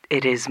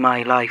it is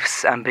my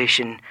life's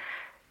ambition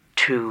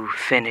to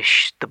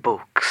finish the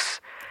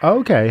books.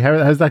 Okay,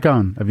 how's that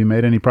gone? Have you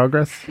made any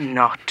progress?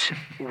 Not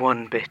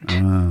one bit.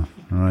 Oh,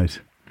 all right.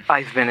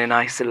 I've been in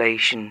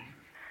isolation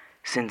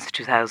since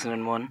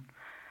 2001.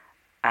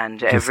 And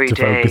Just every to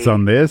day, focus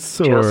on this,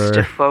 just or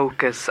to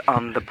focus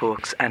on the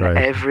books. And Right.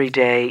 every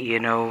day,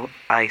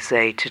 I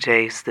say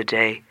today's the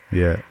day.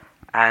 yeah.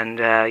 And,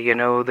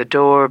 the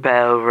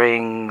doorbell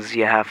rings,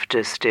 you have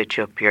to stitch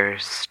up your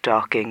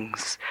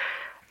stockings.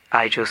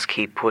 I just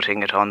keep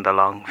putting it on the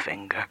long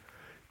finger.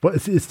 What,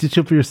 stitch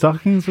up your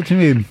stockings? What do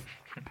you mean?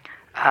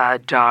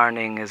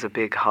 Darning is a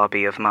big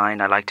hobby of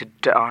mine. I like to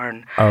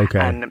darn Okay.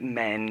 and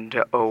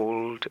mend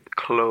old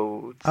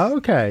clothes.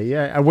 Okay,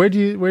 yeah. And where do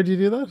you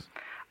do that?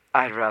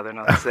 I'd rather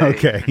not say.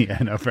 Okay, yeah,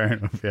 no, fair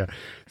enough. Yeah,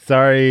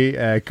 sorry,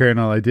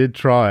 Colonel. I did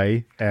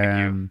try.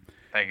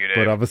 Thank you, Dave.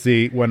 But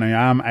obviously, when I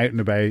am out and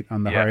about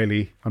on the Yeah.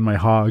 Harley, on my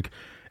hog,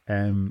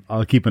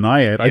 I'll keep an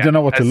eye out. I Yeah. don't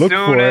know what to look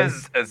for.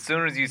 As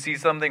soon as you see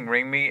something,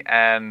 ring me,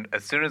 and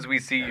as soon as we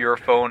see your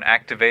phone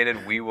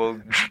activated, we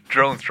will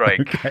drone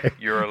strike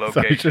your So I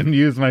location. shouldn't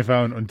use my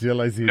phone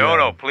until I see No, that.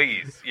 no,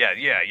 please. Yeah.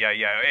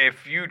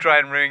 If you try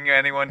and ring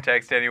anyone,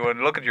 text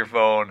anyone, look at your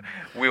phone,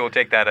 we will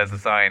take that as a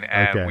sign,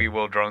 and Okay. we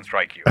will drone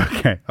strike you.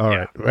 Okay, all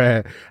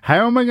right.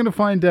 How am I going to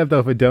find Deb, though,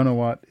 if I don't know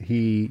what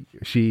she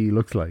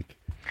looks like?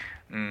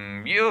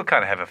 You'll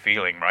kind of have a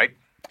feeling, right?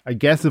 I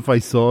guess if I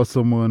saw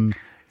someone...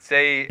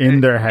 Say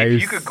In their if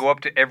you house. could go up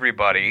to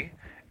everybody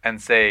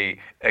and say,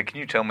 "Can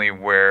you tell me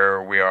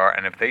where we are?"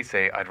 And if they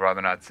say, "I'd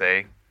rather not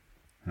say,"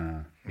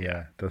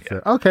 Yeah, that's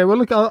it. Okay, well,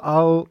 look,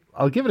 I'll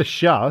give it a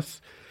shot.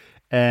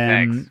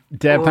 Thanks.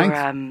 Deb, Or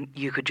thanks.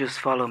 you could just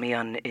follow me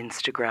on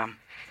Instagram.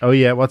 Oh,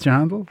 yeah, what's your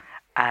handle?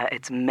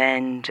 It's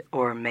mend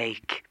or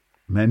make.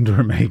 Mend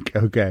or make.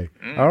 Okay.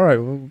 All right.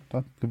 Well,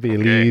 that could be a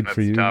Okay, lead that's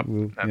for you. top.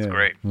 That's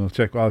great. We'll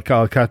check. I'll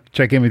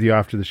check in with you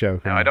after the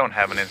show. Now, I don't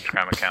have an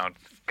Instagram account.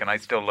 Can I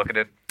still look at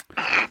it?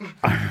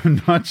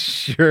 I'm not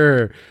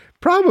sure.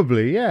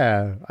 Probably,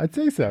 yeah. I'd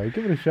say so.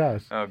 Give it a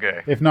shot.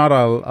 Okay. If not,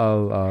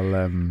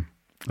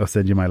 I'll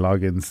send you my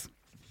logins.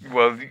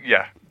 Well,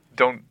 yeah.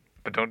 Don't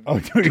don't Oh,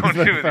 do use it my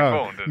with your phone.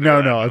 phone. to do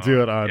No, that. I'll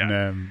do it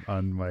Yeah.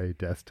 on my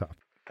desktop.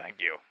 Thank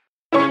you.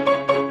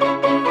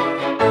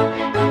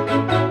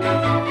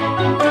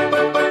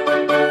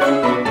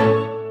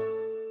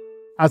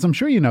 As I'm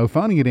sure you know,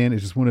 Phoning It In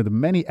is just one of the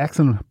many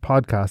excellent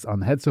podcasts on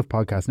the Head Stuff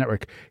Podcast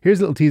Network. Here's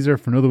a little teaser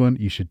for another one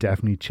you should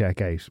definitely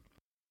check out.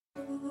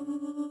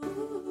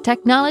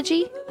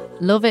 Technology?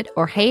 Love it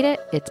or hate it,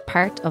 it's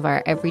part of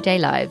our everyday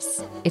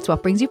lives. It's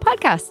what brings you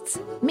podcasts,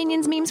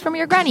 Minions memes from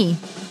your granny,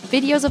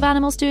 videos of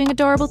animals doing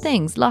adorable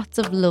things, lots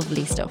of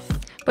lovely stuff.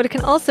 But it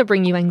can also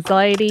bring you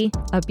anxiety,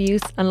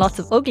 abuse, and lots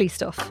of ugly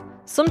stuff.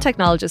 Some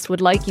technologists would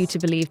like you to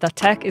believe that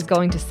tech is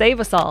going to save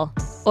us all.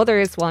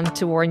 Others want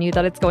to warn you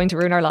that it's going to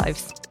ruin our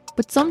lives.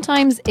 But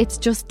sometimes it's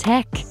just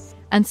tech.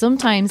 And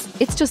sometimes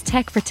it's just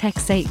tech for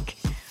tech's sake.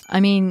 I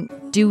mean,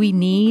 do we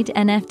need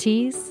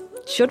NFTs?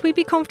 Should we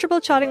be comfortable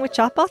chatting with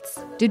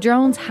chatbots? Do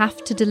drones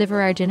have to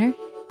deliver our dinner?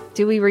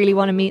 Do we really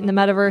want to meet in the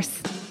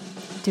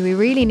metaverse? Do we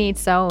really need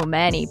so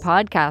many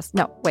podcasts?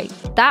 No, wait,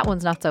 that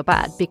one's not so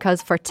bad,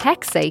 because For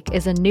Tech's Sake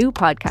is a new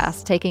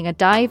podcast taking a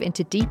dive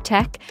into deep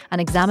tech and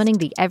examining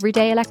the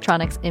everyday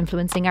electronics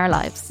influencing our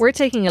lives. We're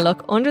taking a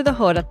look under the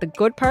hood at the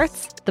good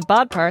parts, the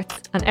bad parts,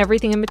 and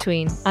everything in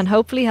between, and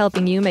hopefully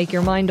helping you make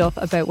your mind up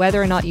about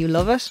whether or not you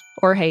love it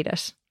or hate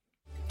it.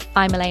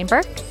 I'm Elaine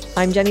Burke.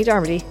 I'm Jenny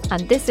Darmody.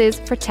 And this is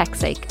For Tech's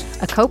Sake,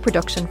 a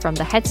co-production from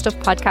the Head Stuff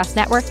Podcast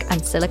Network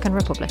and Silicon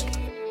Republic.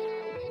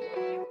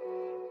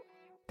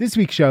 This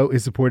week's show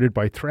is supported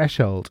by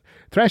Threshold.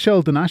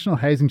 Threshold, the national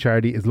housing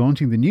charity, is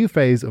launching the new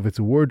phase of its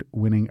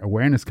award-winning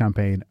awareness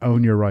campaign,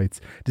 Own Your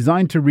Rights,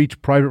 designed to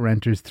reach private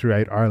renters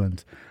throughout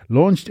Ireland.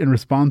 Launched in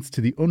response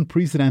to the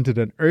unprecedented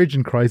and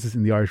urgent crisis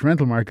in the Irish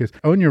rental market,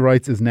 Own Your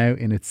Rights is now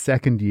in its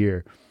second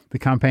year. The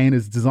campaign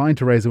is designed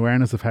to raise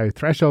awareness of how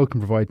Threshold can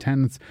provide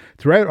tenants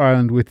throughout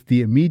Ireland with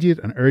the immediate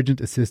and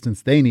urgent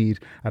assistance they need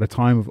at a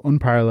time of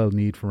unparalleled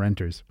need for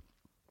renters.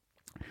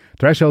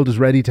 Threshold is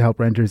ready to help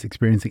renters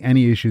experiencing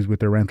any issues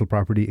with their rental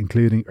property,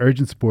 including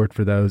urgent support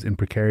for those in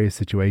precarious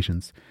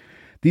situations.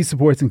 These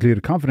supports include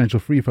a confidential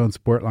free phone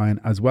support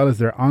line, as well as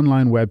their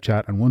online web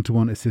chat and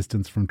one-to-one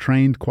assistance from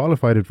trained,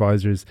 qualified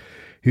advisors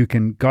who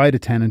can guide a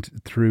tenant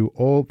through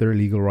all their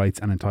legal rights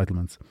and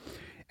entitlements.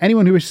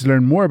 Anyone who wishes to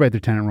learn more about their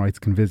tenant rights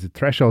can visit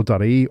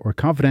threshold.ie or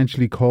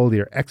confidentially call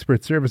their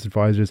expert service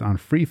advisors on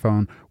free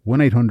phone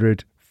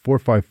 1-800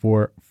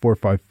 454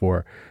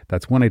 454.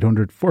 That's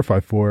 1-800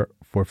 454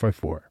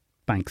 454.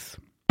 Thanks.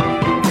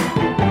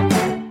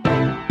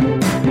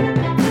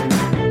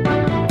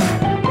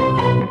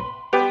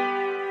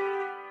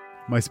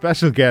 My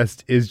special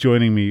guest is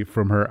joining me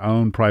from her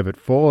own private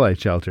fallout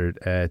shelter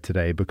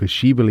today because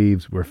she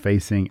believes we're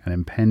facing an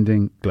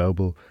impending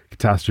global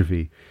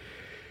catastrophe.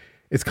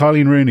 It's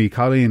Colleen Rooney.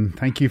 Colleen,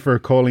 thank you for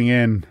calling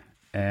in.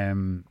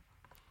 Good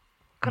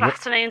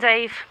afternoon,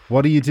 Dave.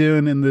 What are you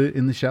doing in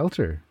the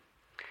shelter?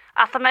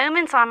 At the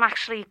moment, I'm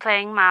actually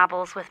playing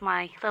marbles with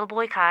my little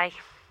boy Kai.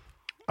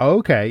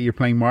 Okay, you're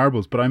playing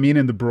marbles, but I mean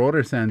in the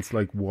broader sense,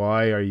 like,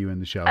 why are you in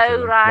the shelter?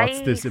 Oh, right.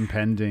 What's this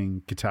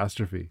impending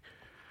catastrophe?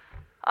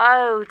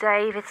 Oh,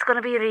 Dave, it's going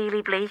to be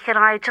really bleak, and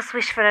I just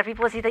wish for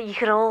everybody that you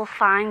could all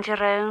find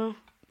your own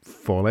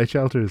fallout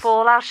shelters.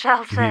 Fallout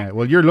shelter. Yeah,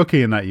 well, you're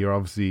lucky in that you're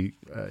obviously,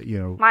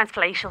 Mine's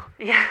palatial.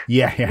 Yeah.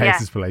 Yeah,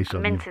 this is palatial.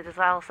 Minted as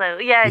well. So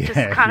yeah, it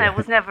just kind of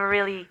was never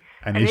really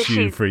an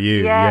issue for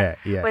you. Yeah.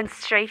 Went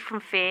straight from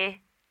fear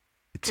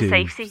to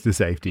safety. To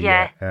safety.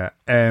 Yeah.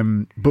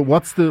 But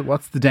what's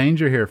the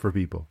danger here for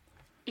people?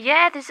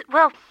 Yeah, I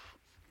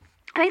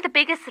think the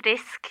biggest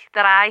risk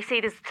that I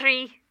see, there's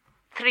three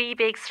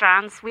big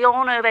strands. We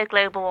all know about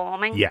global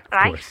warming, right?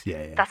 Of course,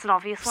 yeah. That's an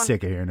obvious one.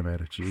 Sick of hearing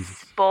about it,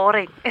 Jesus. It's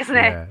boring, isn't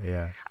it?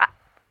 Yeah.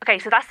 Okay,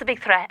 so that's the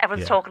big threat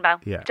everyone's talking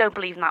about. Yeah. Don't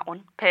believe in that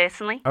one,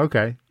 personally.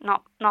 Okay.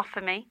 Not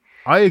for me.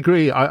 I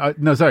agree.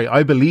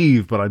 I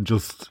believe, but I'm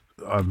just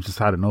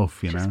had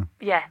enough, you know?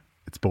 Yeah.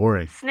 It's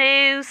boring.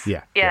 Snooze.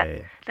 Yeah.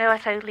 No, I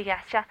totally get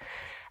you.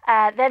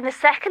 Then the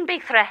second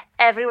big threat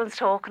everyone's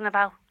talking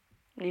about,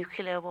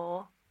 nuclear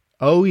war.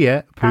 Oh,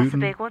 yeah. Putin. That's a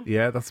big one.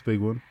 Yeah, that's a big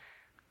one.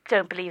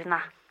 Don't believe in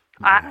that.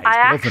 Nah, I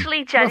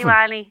actually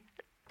genuinely,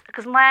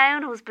 because my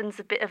own husband's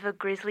a bit of a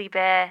grizzly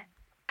bear,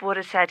 but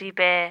a teddy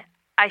bear.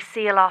 I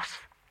see a lot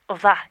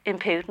of that in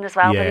Putin as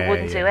well, that he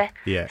wouldn't do it.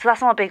 Yeah. So that's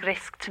not a big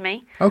risk to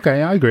me.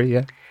 Okay, I agree,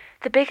 yeah.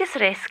 The biggest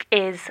risk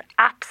is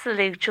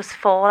absolute just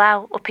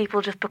fallout or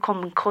people just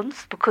becoming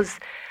cunts, because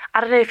I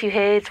don't know if you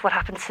heard what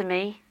happened to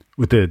me.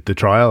 With the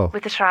trial?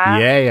 With the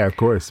trial. Yeah, of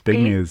course. Big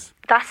news.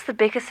 That's the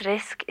biggest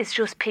risk, is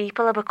just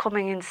people are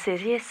becoming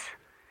insidious.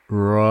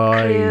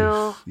 Right.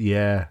 Cruel.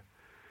 Yeah.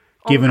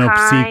 Giving up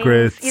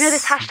secrets. You know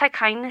this hashtag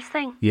kindness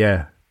thing?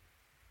 Yeah.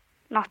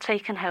 Not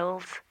taking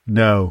hold.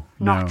 No.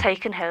 Not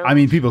taking hold. I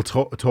mean, people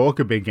talk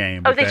a big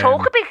game. Oh, they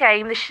talk a big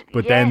game.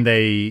 But then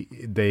they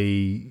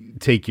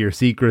take your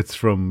secrets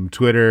from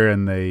Twitter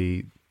and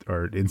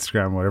or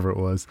Instagram, whatever it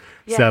was,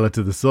 sell it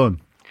to the Sun.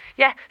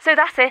 Yeah, so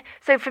that's it.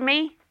 So for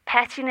me,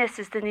 pettiness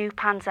is the new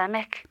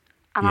pandemic,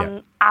 and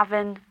I'm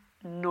having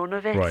none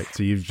of it. Right,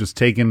 so you've just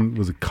taken,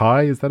 was it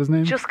Kai? Is that his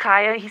name? Just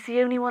Kai. He's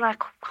the only one I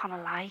kind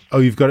of like.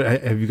 Oh,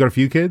 have you got a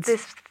few kids?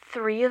 There's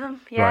 3 of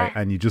them, yeah. Right,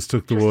 and you just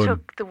took the one.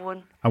 Took the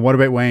one. And what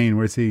about Wayne?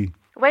 Where's he?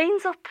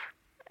 Wayne's up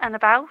and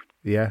about.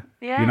 Yeah?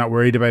 Yeah. You're not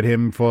worried about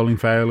him falling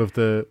foul of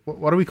the...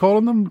 What are we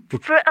calling them?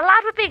 For a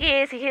lad with big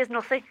ears, he hears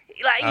nothing.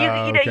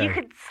 Like you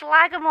could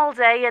slag him all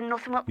day and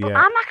nothing will... But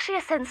I'm actually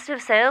a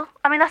sensitive soul.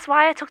 I mean, that's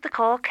why I took the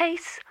court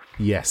case.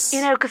 Yes.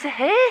 You know, because it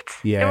hurts.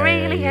 Yeah, it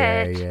really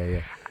hurts.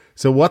 Yeah.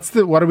 So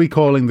what are we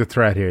calling the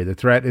threat here? The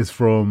threat is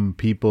from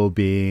people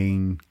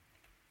being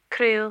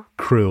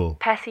Cruel,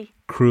 petty,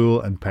 cruel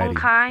and petty.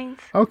 unkind,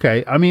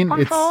 Okay, I mean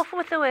unthoughtful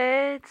with the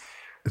words.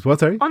 it's what,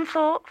 sorry?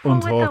 Unthoughtful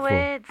with the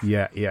words.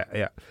 Yeah.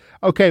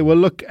 Okay, well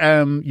look,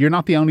 you're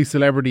not the only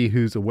celebrity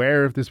who's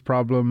aware of this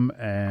problem.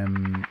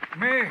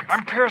 Me,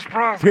 I'm Pierce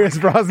Brosnan. Pierce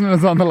Brosnan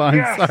is on the line.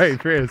 Yes. Sorry,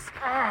 Pierce.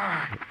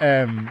 Are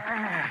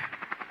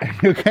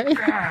you okay?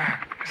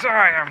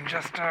 Sorry, I'm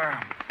just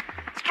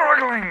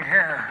struggling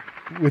here.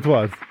 With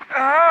what?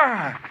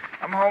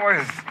 I'm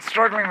always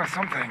struggling with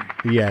something.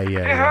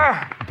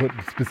 Yeah. But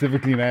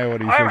specifically now,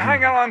 what are you I'm thinking?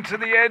 hanging on to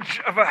the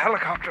edge of a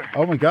helicopter.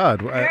 Oh my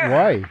God! Yeah.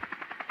 Why?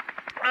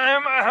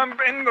 I'm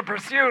in the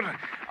pursuit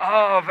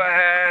of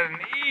an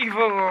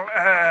evil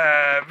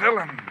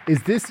villain.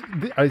 Is this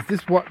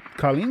what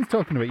Colleen's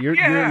talking about?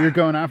 You're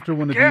going after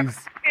one of Get these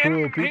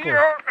cruel in people.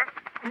 your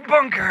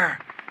bunker.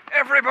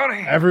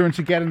 Everybody. Everyone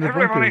should get in the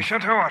Everybody bunker.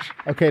 should do it.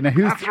 Okay, now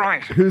That's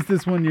right. who's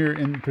this one you're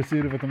in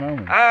pursuit of at the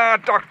moment?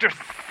 Dr.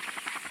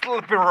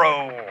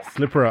 Slippero.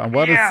 Slippero. And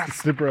what Yes. has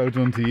Slippero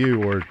done to you?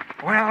 Or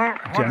Well,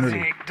 what has Generally.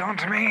 he done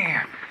to me?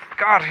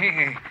 God,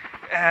 he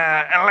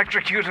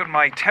electrocuted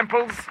my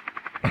temples.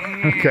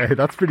 okay,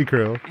 that's pretty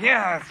cruel.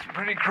 Yeah, it's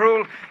pretty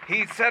cruel.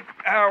 He set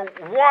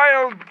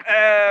wild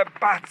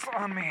bats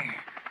on me.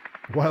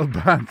 Wild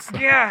bats.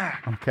 Yeah,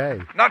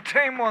 Okay. not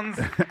tame ones.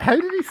 How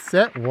did he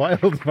set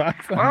wild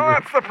bats on Well, you?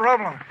 that's the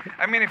problem.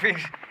 I mean, if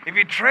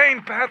he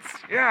trained bats,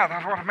 yeah,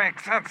 that would make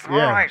sense. All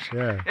Yeah, right.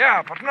 yeah.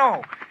 Yeah, but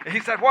no.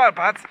 He said wild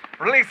bats,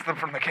 released them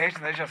from the cage,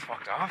 and they just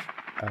fucked off.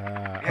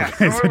 Yeah, okay,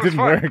 so it it was didn't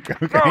fine. work.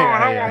 Okay, No, yeah,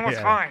 that yeah, one was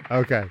yeah. fine.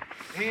 Okay.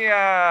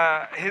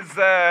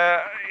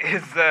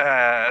 His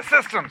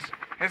assistant,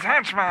 his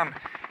henchman,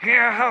 he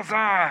has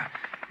a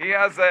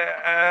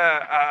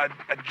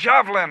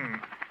javelin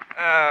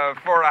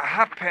for a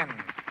hat pin.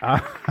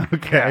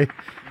 Okay.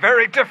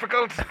 Very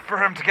difficult for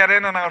him to get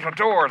in and out of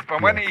doors,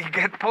 but when he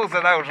pulls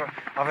it out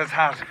of his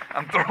hat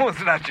and throws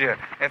it at you,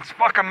 it's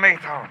fucking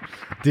lethal.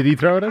 Did he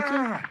throw it at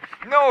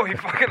you? No, he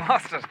fucking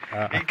lost it.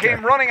 He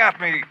came running at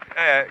me,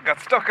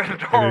 got stuck in a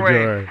doorway,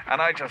 door.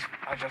 and I just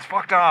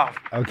fucked off.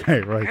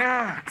 Okay, right.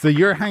 Yeah. So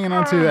you're hanging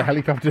on to a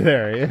helicopter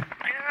there, are you?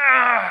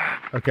 Yeah.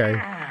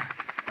 Okay.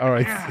 All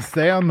right,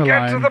 stay on the Get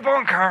line. to the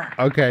bunker.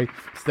 Okay,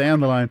 stay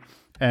on the line.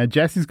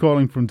 Jesse's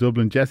calling from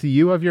Dublin. Jesse,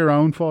 you have your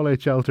own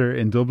fallout shelter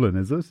in Dublin,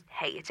 is it?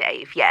 Hey,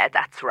 Dave. Yeah,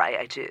 that's right,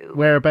 I do.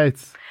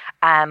 Whereabouts?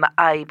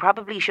 I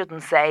probably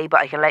shouldn't say, but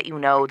I can let you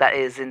know that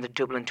is in the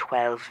Dublin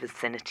 12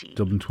 vicinity.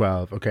 Dublin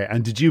 12. Okay,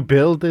 and did you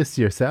build this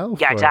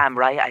yourself? Yeah, or- damn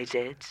right I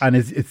did. And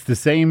it's the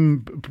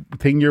same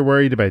thing you're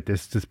worried about,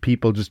 this, just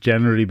people just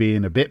generally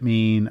being a bit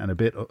mean and a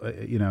bit,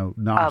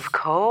 not. Of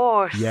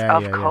course, Yeah,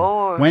 of yeah.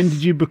 course. When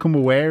did you become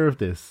aware of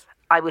this?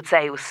 I would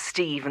say it was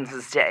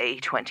Stevens's Day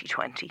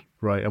 2020.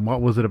 Right, and what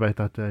was it about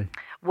that day?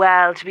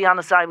 Well, to be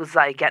honest, I was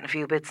like getting a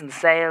few bits in the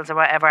sales or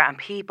whatever, and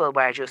people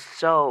were just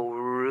so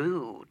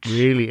rude.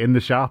 Really, in the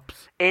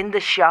shops? In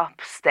the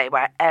shops, they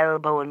were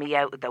elbowing me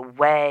out of the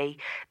way.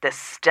 The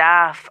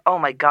staff, oh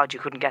my God, you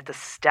couldn't get the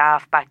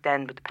staff back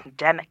then with the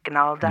pandemic and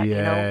all that, you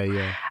know.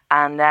 Yeah.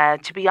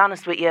 And to be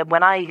honest with you,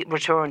 when I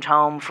returned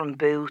home from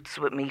Boots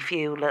with me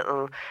few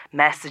little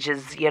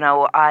messages,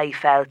 I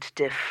felt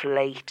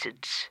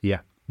deflated.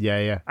 Yeah.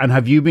 And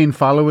have you been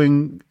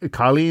following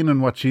Colleen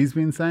and what she's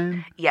been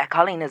saying? Yeah,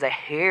 Colleen is a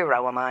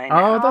hero of mine.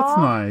 Oh, that's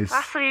nice.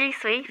 That's really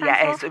sweet. Yeah,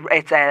 thanks, love.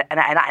 it's an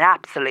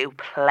absolute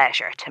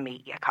pleasure to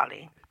meet you,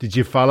 Colleen. Did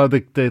you follow the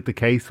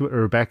case with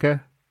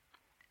Rebecca?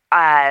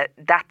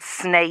 That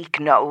snake,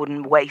 no,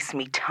 wouldn't waste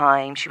me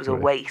time. She was a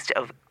waste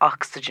of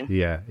oxygen.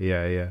 Yeah.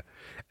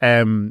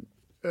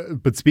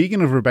 But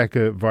speaking of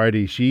Rebecca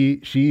Vardy,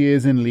 she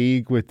is in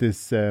league with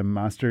this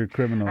master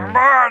criminal.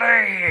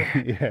 Marty!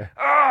 Yeah.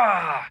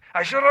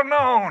 I should have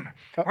known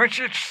when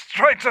she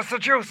tried to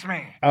seduce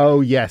me. Oh,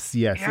 yes.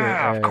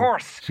 Yeah, of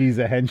course. She's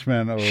a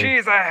henchman. Of...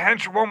 She's a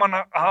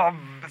henchwoman of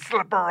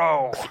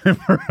Slippero.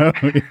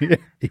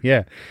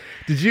 Yeah.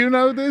 Did you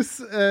know this,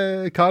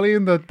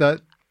 Colleen,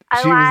 that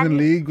she was in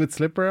league with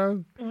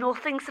Slippero?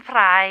 Nothing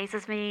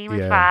surprises me with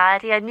Yeah.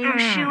 Vardy. I knew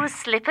she was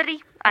slippery.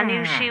 I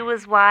knew she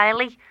was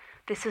wily.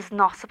 This has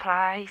not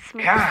surprised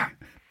me. Yeah.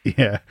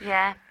 Yeah.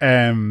 Yeah.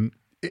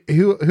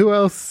 Who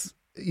else,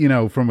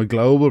 from a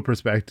global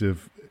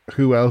perspective,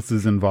 who else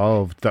is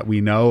involved that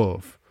we know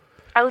of?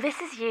 Oh, this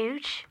is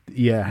huge.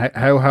 Yeah.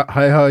 How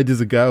high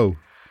does it go?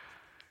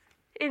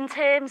 In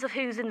terms of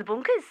who's in the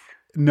bunkers.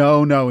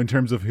 No, in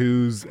terms of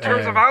who's... In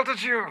terms of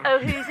altitude. Oh,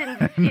 who's in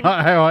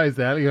not how high is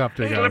the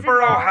helicopter Who's going?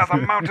 Slippero has a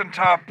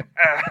mountaintop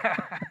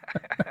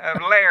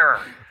lair.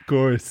 Of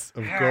course.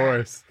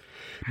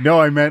 No,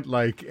 I meant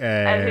like...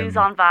 who's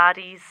on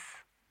Vardy's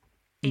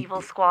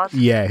evil squad.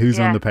 Yeah, who's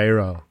on the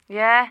payroll?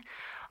 Yeah.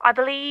 I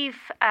believe,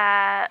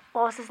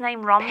 what was his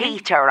name? Romney?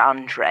 Peter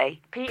Andre.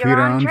 Peter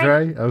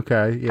Andre.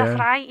 Okay, yeah. That's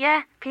right,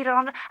 yeah. Peter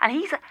Andre. And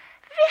he's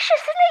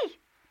vicious, isn't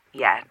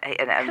Yeah,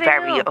 and Cruel.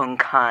 very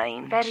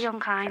unkind. he? Very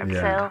unkind,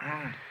 Yeah.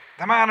 so...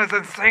 The man is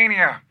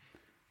insania.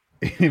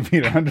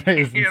 Peter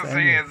Andre is Yes,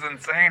 insane. he is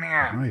insane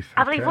here. Right,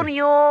 I believe okay. one of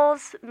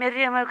yours,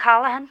 Miriam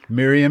O'Callaghan,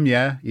 Miriam,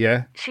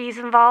 yeah. she's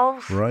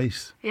involved.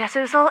 Right. Yeah,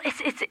 so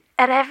it's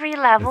at every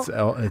level.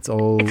 It's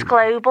all... It's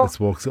global. It's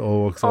all walks of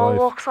all life.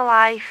 walks of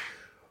life.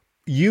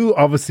 You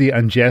obviously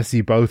and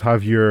Jesse both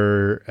have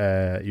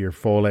your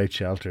fallout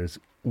shelters.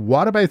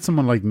 What about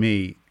someone like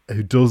me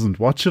who doesn't?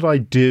 What should I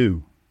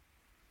do?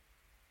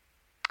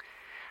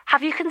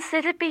 Have you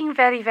considered being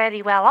very,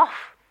 very well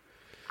off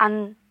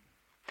and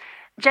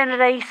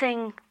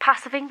generating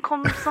passive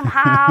income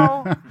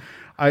somehow?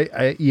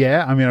 I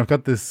mean, I've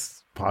got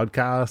this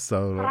podcast,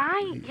 so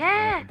Right,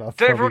 yeah. that's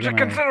Dave, probably would you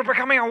gonna- consider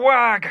becoming a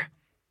wag?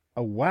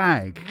 a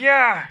wag?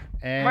 Yeah.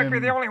 Might be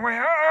the only way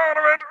out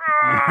of it.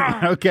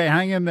 Ah. Okay,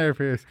 hang in there,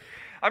 Pierce.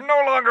 I'm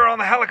no longer on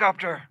the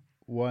helicopter.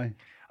 Why?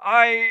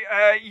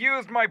 I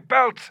used my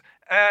belt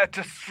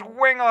to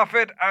swing off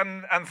it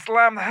and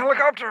slam the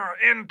helicopter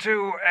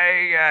into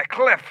a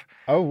cliff.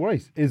 Oh,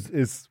 right. Was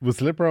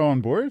Slipro on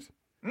board?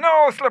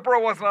 No, Slipper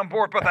wasn't on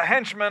board, but the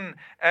henchman,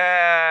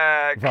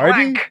 Vardy?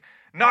 Clank,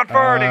 not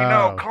Vardy,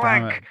 Oh, no,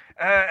 Clank,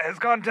 has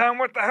gone down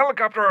with the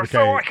helicopter,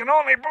 so Okay. I can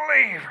only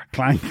believe.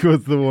 Clank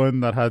was the one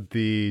that had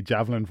the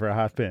javelin for a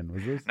hat pin,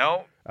 was it?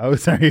 No, Oh,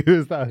 sorry, who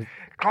was that?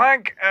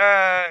 Clank,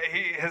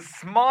 his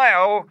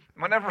smile,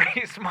 whenever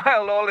he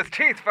smiled, all his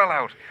teeth fell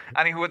out,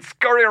 and he would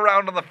scurry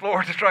around on the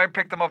floor to try and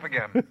pick them up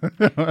again.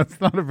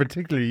 It's not a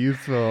particularly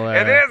useful...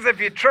 It is if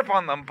you trip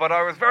on them, but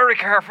I was very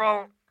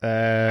careful.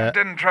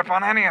 Didn't trip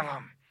on any of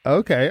them.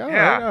 Okay, all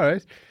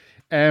right.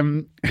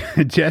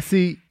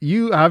 Jesse,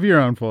 you have your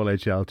own fallout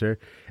shelter.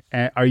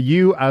 Are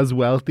you as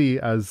wealthy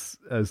as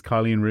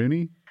Colleen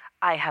Rooney?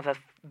 I have a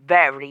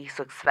very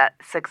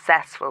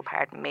successful,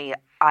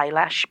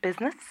 eyelash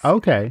business.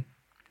 Okay.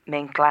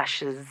 Mink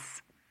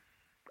lashes,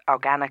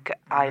 organic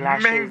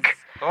eyelashes. Mink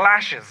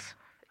lashes.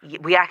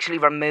 We actually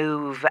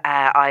remove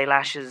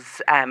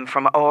eyelashes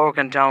from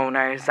organ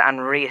donors and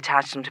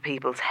reattach them to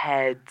people's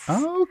heads.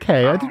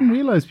 Okay, I didn't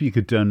realise you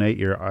could donate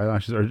your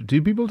eyelashes. Or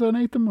do people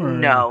donate them? Or?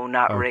 No,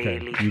 not Okay,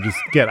 really. You just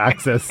get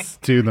access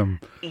to them.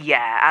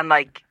 Yeah,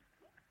 and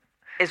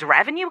is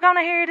Revenue going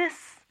to hear this?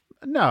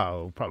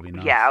 No, probably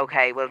not. Yeah,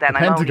 okay, well then The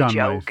I'm only Pentagon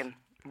might. joking.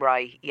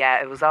 Right,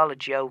 yeah, it was all a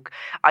joke.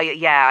 I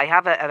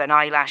have an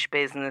eyelash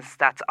business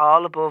that's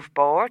all above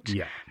board.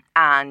 Yeah.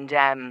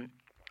 And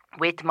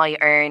with my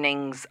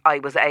earnings, I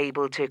was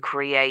able to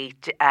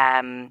create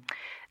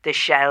the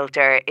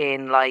shelter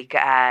in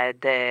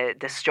the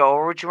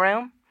storage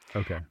room.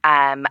 Okay.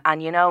 And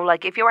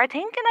if you were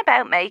thinking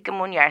about making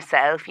one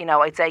yourself,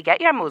 I'd say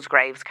get your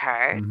Musgraves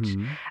card,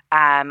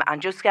 Mm-hmm.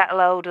 and just get a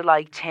load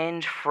of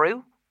tinned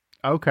fruit.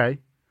 Okay.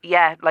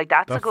 Yeah, that's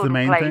That's a good the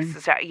main place thing? to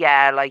start.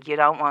 Yeah, you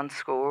don't want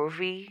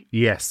scurvy.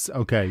 Yes.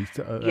 Okay.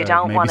 So, You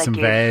don't maybe wanna some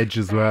give- veg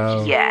as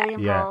well. Yeah.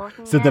 Really Yeah.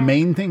 important, So yeah. the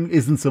main thing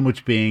isn't so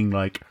much being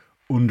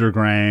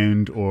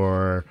underground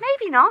or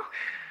Maybe not.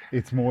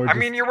 it's more. I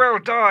mean, you will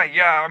die,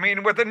 yeah. I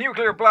mean, with a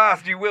nuclear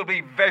blast, you will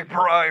be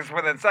vaporized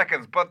within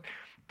seconds, but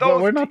those...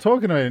 Well, we're not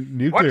talking about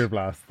nuclear What?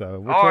 blast though.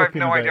 We're I have talking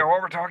no about... idea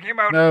what we're talking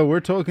about. No, we're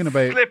talking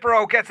about.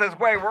 Slipro gets his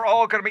way. We're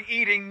all going to be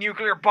eating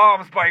nuclear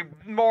bombs by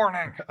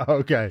morning.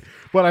 Okay.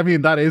 Well, I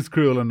mean, that is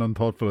cruel and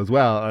unthoughtful as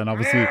well. And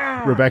obviously,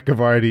 Yeah. Rebecca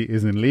Vardy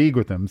is in league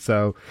with them.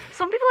 So,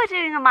 Some people are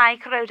doing a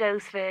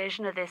microdose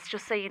version of this,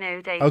 just so you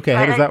know, Dave. okay,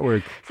 how does that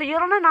work? So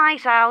you're on a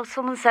night out,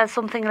 someone says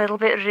something a little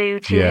bit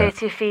rude to you, Yeah.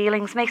 hurts your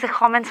feelings, makes a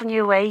comment on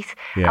your weight,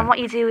 Yeah. and what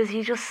you do is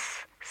you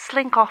just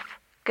slink off,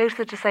 go to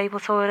the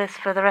disabled toilets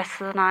for the rest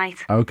of the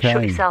night, Okay.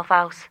 shut yourself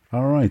out.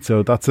 All right.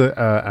 So that's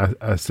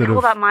a sort Call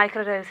of. that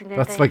microdosing, don't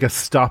That's they? like a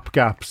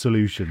stopgap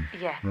solution.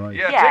 Yeah. Right.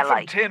 Yeah, Yeah, take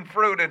some tinned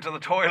fruit into the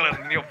toilet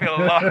and you'll feel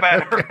a lot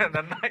better in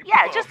the night.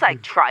 Yeah, just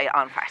try it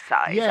on for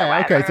size. or Yeah,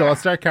 whatever. okay, so I'll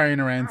start carrying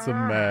around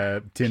some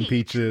tin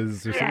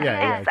peaches or something.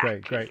 Yeah, exactly,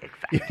 great.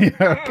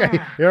 exactly. Okay,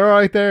 you're all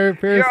right there,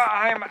 Pierce? Yeah,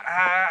 I'm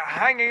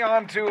hanging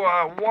on to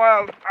a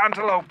wild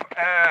antelope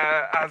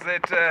as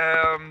it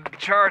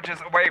charges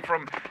away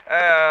from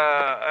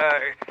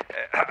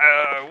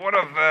one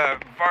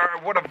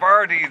of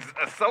Vardy's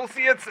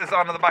associates is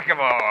on the back of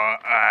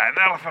an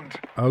elephant.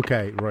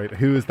 Okay, right.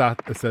 Who is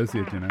that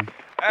associate, you know?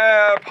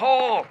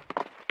 Paul.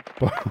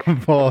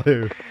 Paul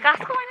who?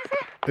 Gascoigne, is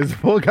it? Is it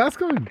Paul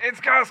Gascoigne? It's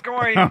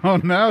Gascoigne. Oh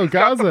no, He's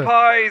got the Gaza.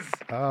 pies.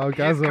 Oh, He's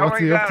Gaza, what's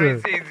coming he up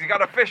down. to? He's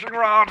got a fishing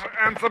rod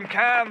and some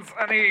cans,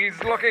 and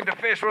he's looking to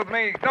fish with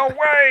me. No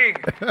way!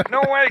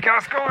 No way,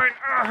 Gascoigne!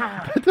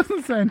 It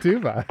doesn't sound too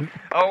bad.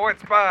 Oh,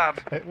 it's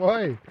bad.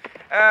 Why?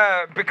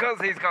 Because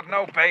he's got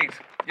no bait.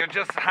 You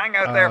just hang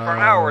out there for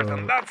hours,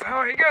 and that's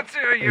how he gets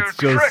you. You're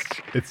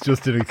tricked. It's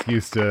just an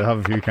excuse to have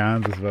a few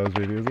cans, I suppose,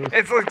 really, is it?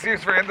 It's an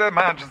excuse for him. The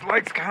man just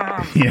likes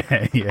cans.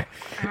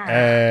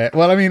 Yeah.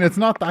 Well, I mean, it's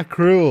not that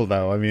cruel,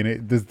 though. I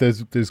mean,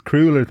 there's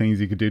crueler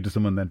things you could do to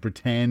someone than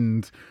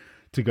pretend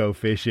to go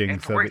fishing.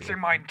 It's so wasting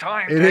my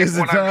time. It Dave, is.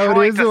 when It I'm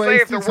trying is a to waste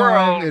save the of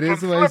time. world It is a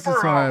from waste of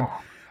Slippery. time.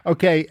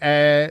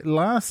 Okay.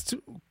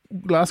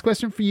 Last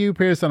question for you,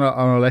 Pierce, and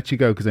I'll let you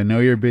go because I know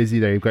you're busy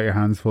there. You've got your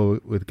hands full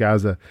with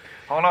Gaza.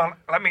 Hold on,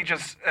 let me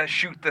just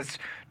shoot this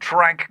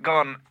trank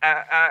gun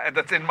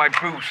that's in my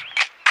boot.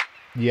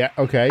 Yeah,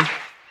 okay.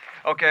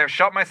 Okay, I've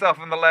shot myself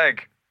in the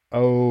leg.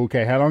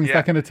 Okay, how long is Yeah.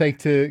 that going to take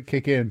to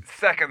kick in?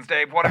 Seconds,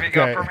 Dave. What have you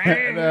got for me?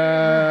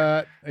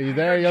 Are you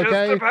there? Are you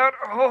okay? Just about.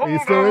 Hold Are you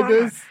still with on.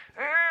 this?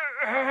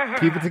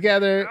 Keep it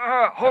together.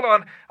 Hold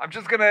on. I'm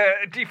just going to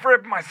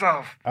defib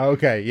myself.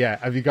 Okay, yeah.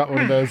 Have you got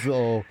one of those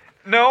little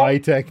No.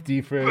 high-tech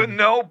defib?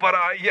 No, but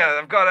yeah,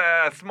 I've got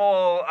a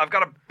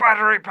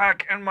battery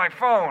pack in my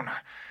phone.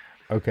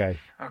 Okay.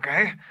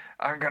 Okay?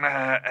 I'm going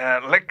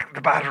to lick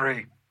the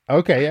battery.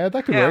 Okay, yeah,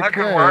 that could work. That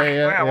could work.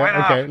 Yeah, Why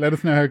not? Okay, let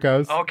us know how it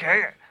goes.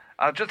 Okay.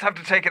 I'll just have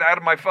to take it out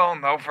of my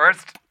phone, though,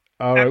 first.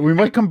 All right, we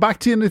might come back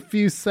to you in a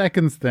few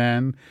seconds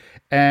then.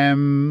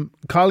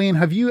 Colleen,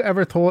 have you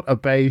ever thought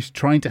about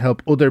trying to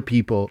help other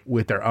people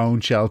with their own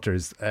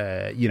shelters?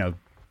 Yeah.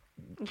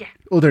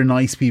 Other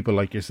nice people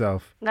like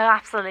yourself. No,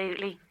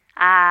 absolutely.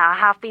 I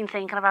have been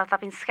thinking about it.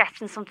 I've been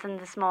sketching something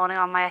this morning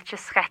on my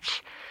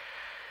Etch-a-Sketch.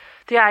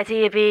 The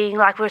idea being,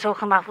 like we were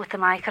talking about with the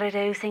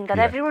microdose thing, that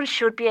everyone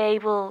should be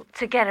able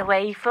to get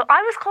away from...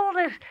 I was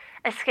calling it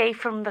escape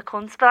from the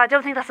cunts, but I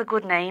don't think that's a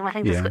good name. I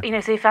think, so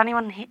if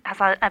anyone has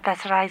a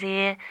better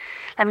idea,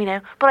 let me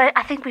know. But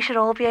I think we should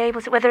all be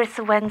able to, whether it's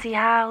the Wendy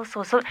house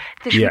or so,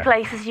 there should be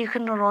places you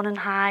can run and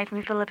hide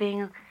when people are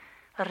being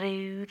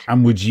rude.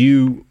 And would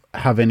you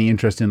have any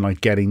interest in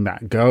like getting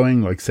that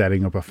going, like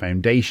setting up a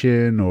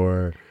foundation,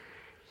 or...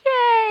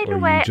 Yeah, in a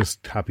way. Are you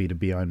just happy to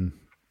be on...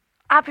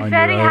 I'd be on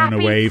very your own,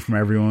 happy. away from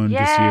everyone,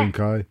 just you and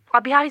Kai?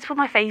 I'd be happy to put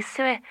my face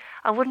to it.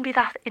 I wouldn't be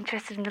that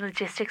interested in the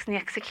logistics and the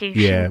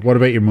execution. Yeah. What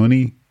about your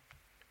money?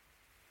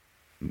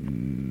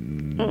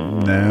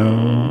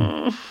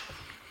 No.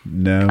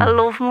 I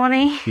love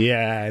money.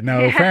 Yeah,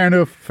 no, fair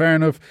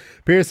enough.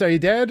 Pierce, are you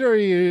dead or are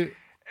you...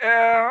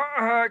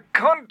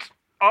 Cunt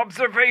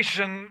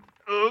observation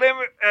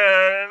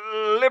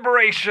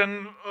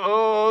liberation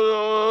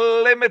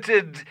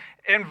limited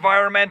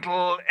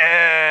environmental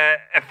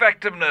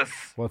effectiveness.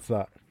 What's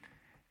that?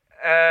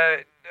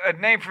 A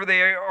name for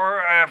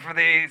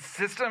the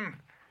system.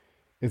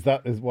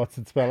 What's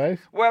it spell out?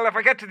 Well, if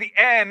I get to the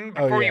end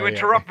before you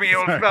interrupt me,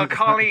 it'll spell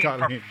Colleen.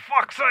 For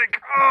fuck's sake!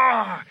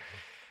 Oh.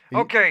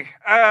 Okay.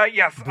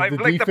 Yes, I've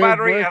licked the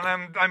battery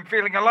and I'm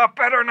feeling a lot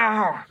better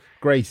now.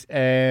 Great.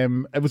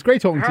 It was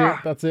great talking to you.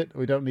 That's it.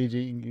 We don't need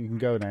you. You can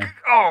go now.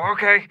 Oh,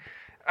 okay.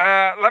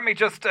 Let me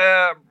just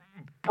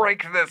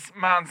break this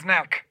man's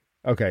neck.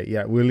 Okay.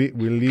 Yeah, we'll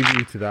leave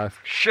you to that.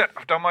 Shit!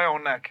 I've done my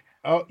own neck.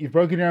 Oh, you've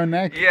broken your own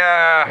neck?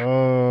 Yeah.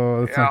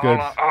 Oh, that's not good.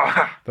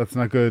 That's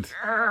not good.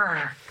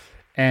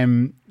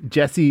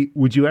 Jesse,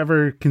 would you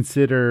ever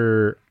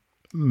consider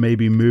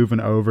maybe moving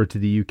over to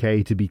the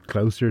UK to be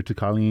closer to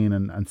Colleen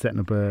and setting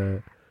up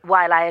a...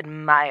 While I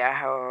admire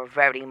her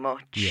very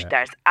much,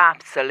 there's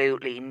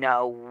absolutely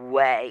no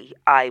way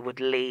I would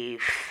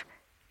leave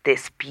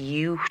this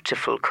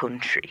beautiful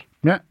country.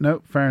 Yeah,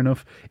 no, fair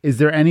enough. Is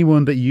there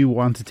anyone that you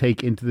want to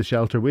take into the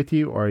shelter with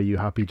you, or are you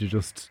happy to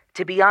just...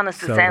 To be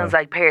honest, it sounds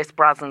like Pierce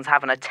Brosnan's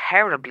having a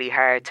terribly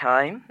hard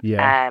time.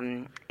 Yeah.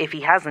 If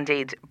he has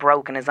indeed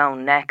broken his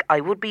own neck,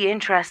 I would be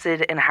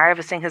interested in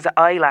harvesting his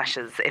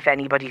eyelashes. If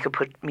anybody could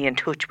put me in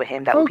touch with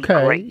him, that would be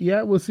great. Okay,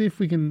 yeah, we'll see if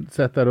we can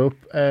set that up.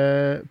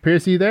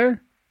 Pierce, are you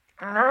there?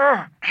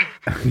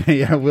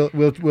 Yeah,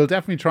 we'll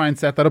definitely try and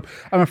set that up.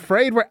 I'm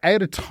afraid we're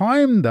out of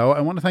time, though.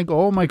 I want to thank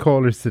all my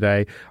callers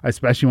today. I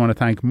especially want to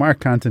thank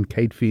Mark Cantan,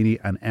 Kate Feeney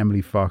and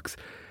Emily Fox.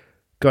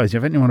 Guys, do you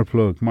have anything you want to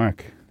plug?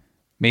 Mark?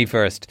 Me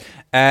first.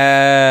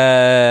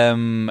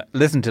 Listen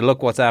to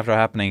Look What's After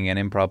Happening, an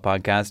improv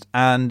podcast,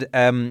 and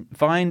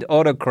find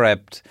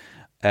autocorrect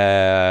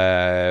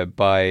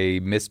by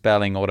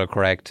misspelling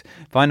autocorrect.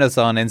 Find us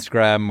on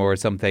Instagram or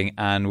something,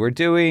 and we're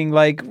doing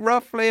like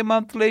roughly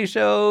monthly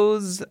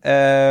shows,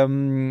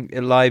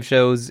 live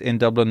shows in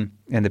Dublin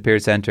in the Peer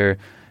Centre,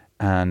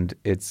 and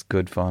it's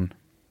good fun.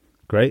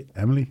 Great.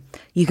 Emily?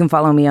 You can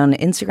follow me on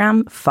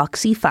Instagram.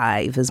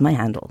 Foxy5 is my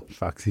handle.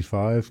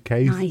 Foxy5.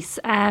 Kate? Nice.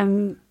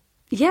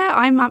 Yeah,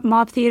 I'm at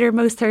Mob Theatre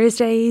most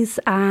Thursdays,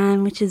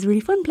 which is a really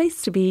fun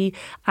place to be.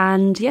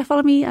 And yeah,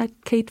 follow me at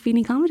Kate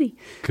Feeney Comedy.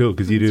 Cool,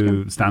 because you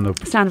do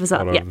stand-up as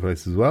well, all over the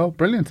place as well.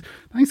 Brilliant.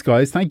 Thanks,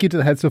 guys. Thank you to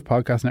the Head Stuff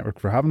Podcast Network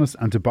for having us,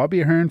 and to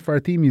Bobby Ahern for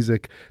our theme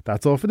music.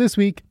 That's all for this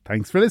week.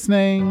 Thanks for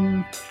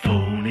listening.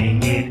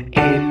 Phoning it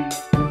in.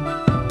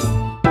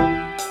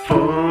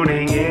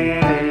 Phoning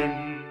it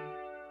in.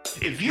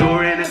 If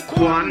you're in a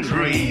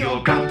quandary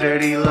or got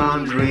dirty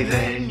laundry,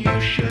 then you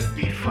should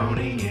be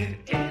phoning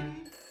it in.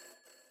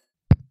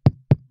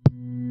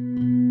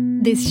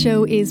 This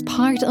show is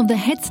part of the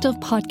Head Stuff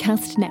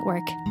Podcast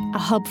Network, a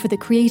hub for the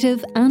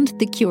creative and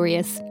the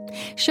curious.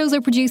 Shows are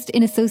produced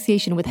in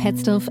association with Head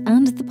Stuff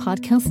and the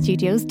Podcast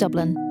Studios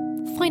Dublin.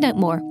 Find out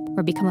more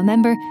or become a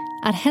member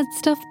at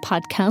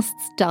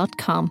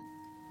headstuffpodcasts.com.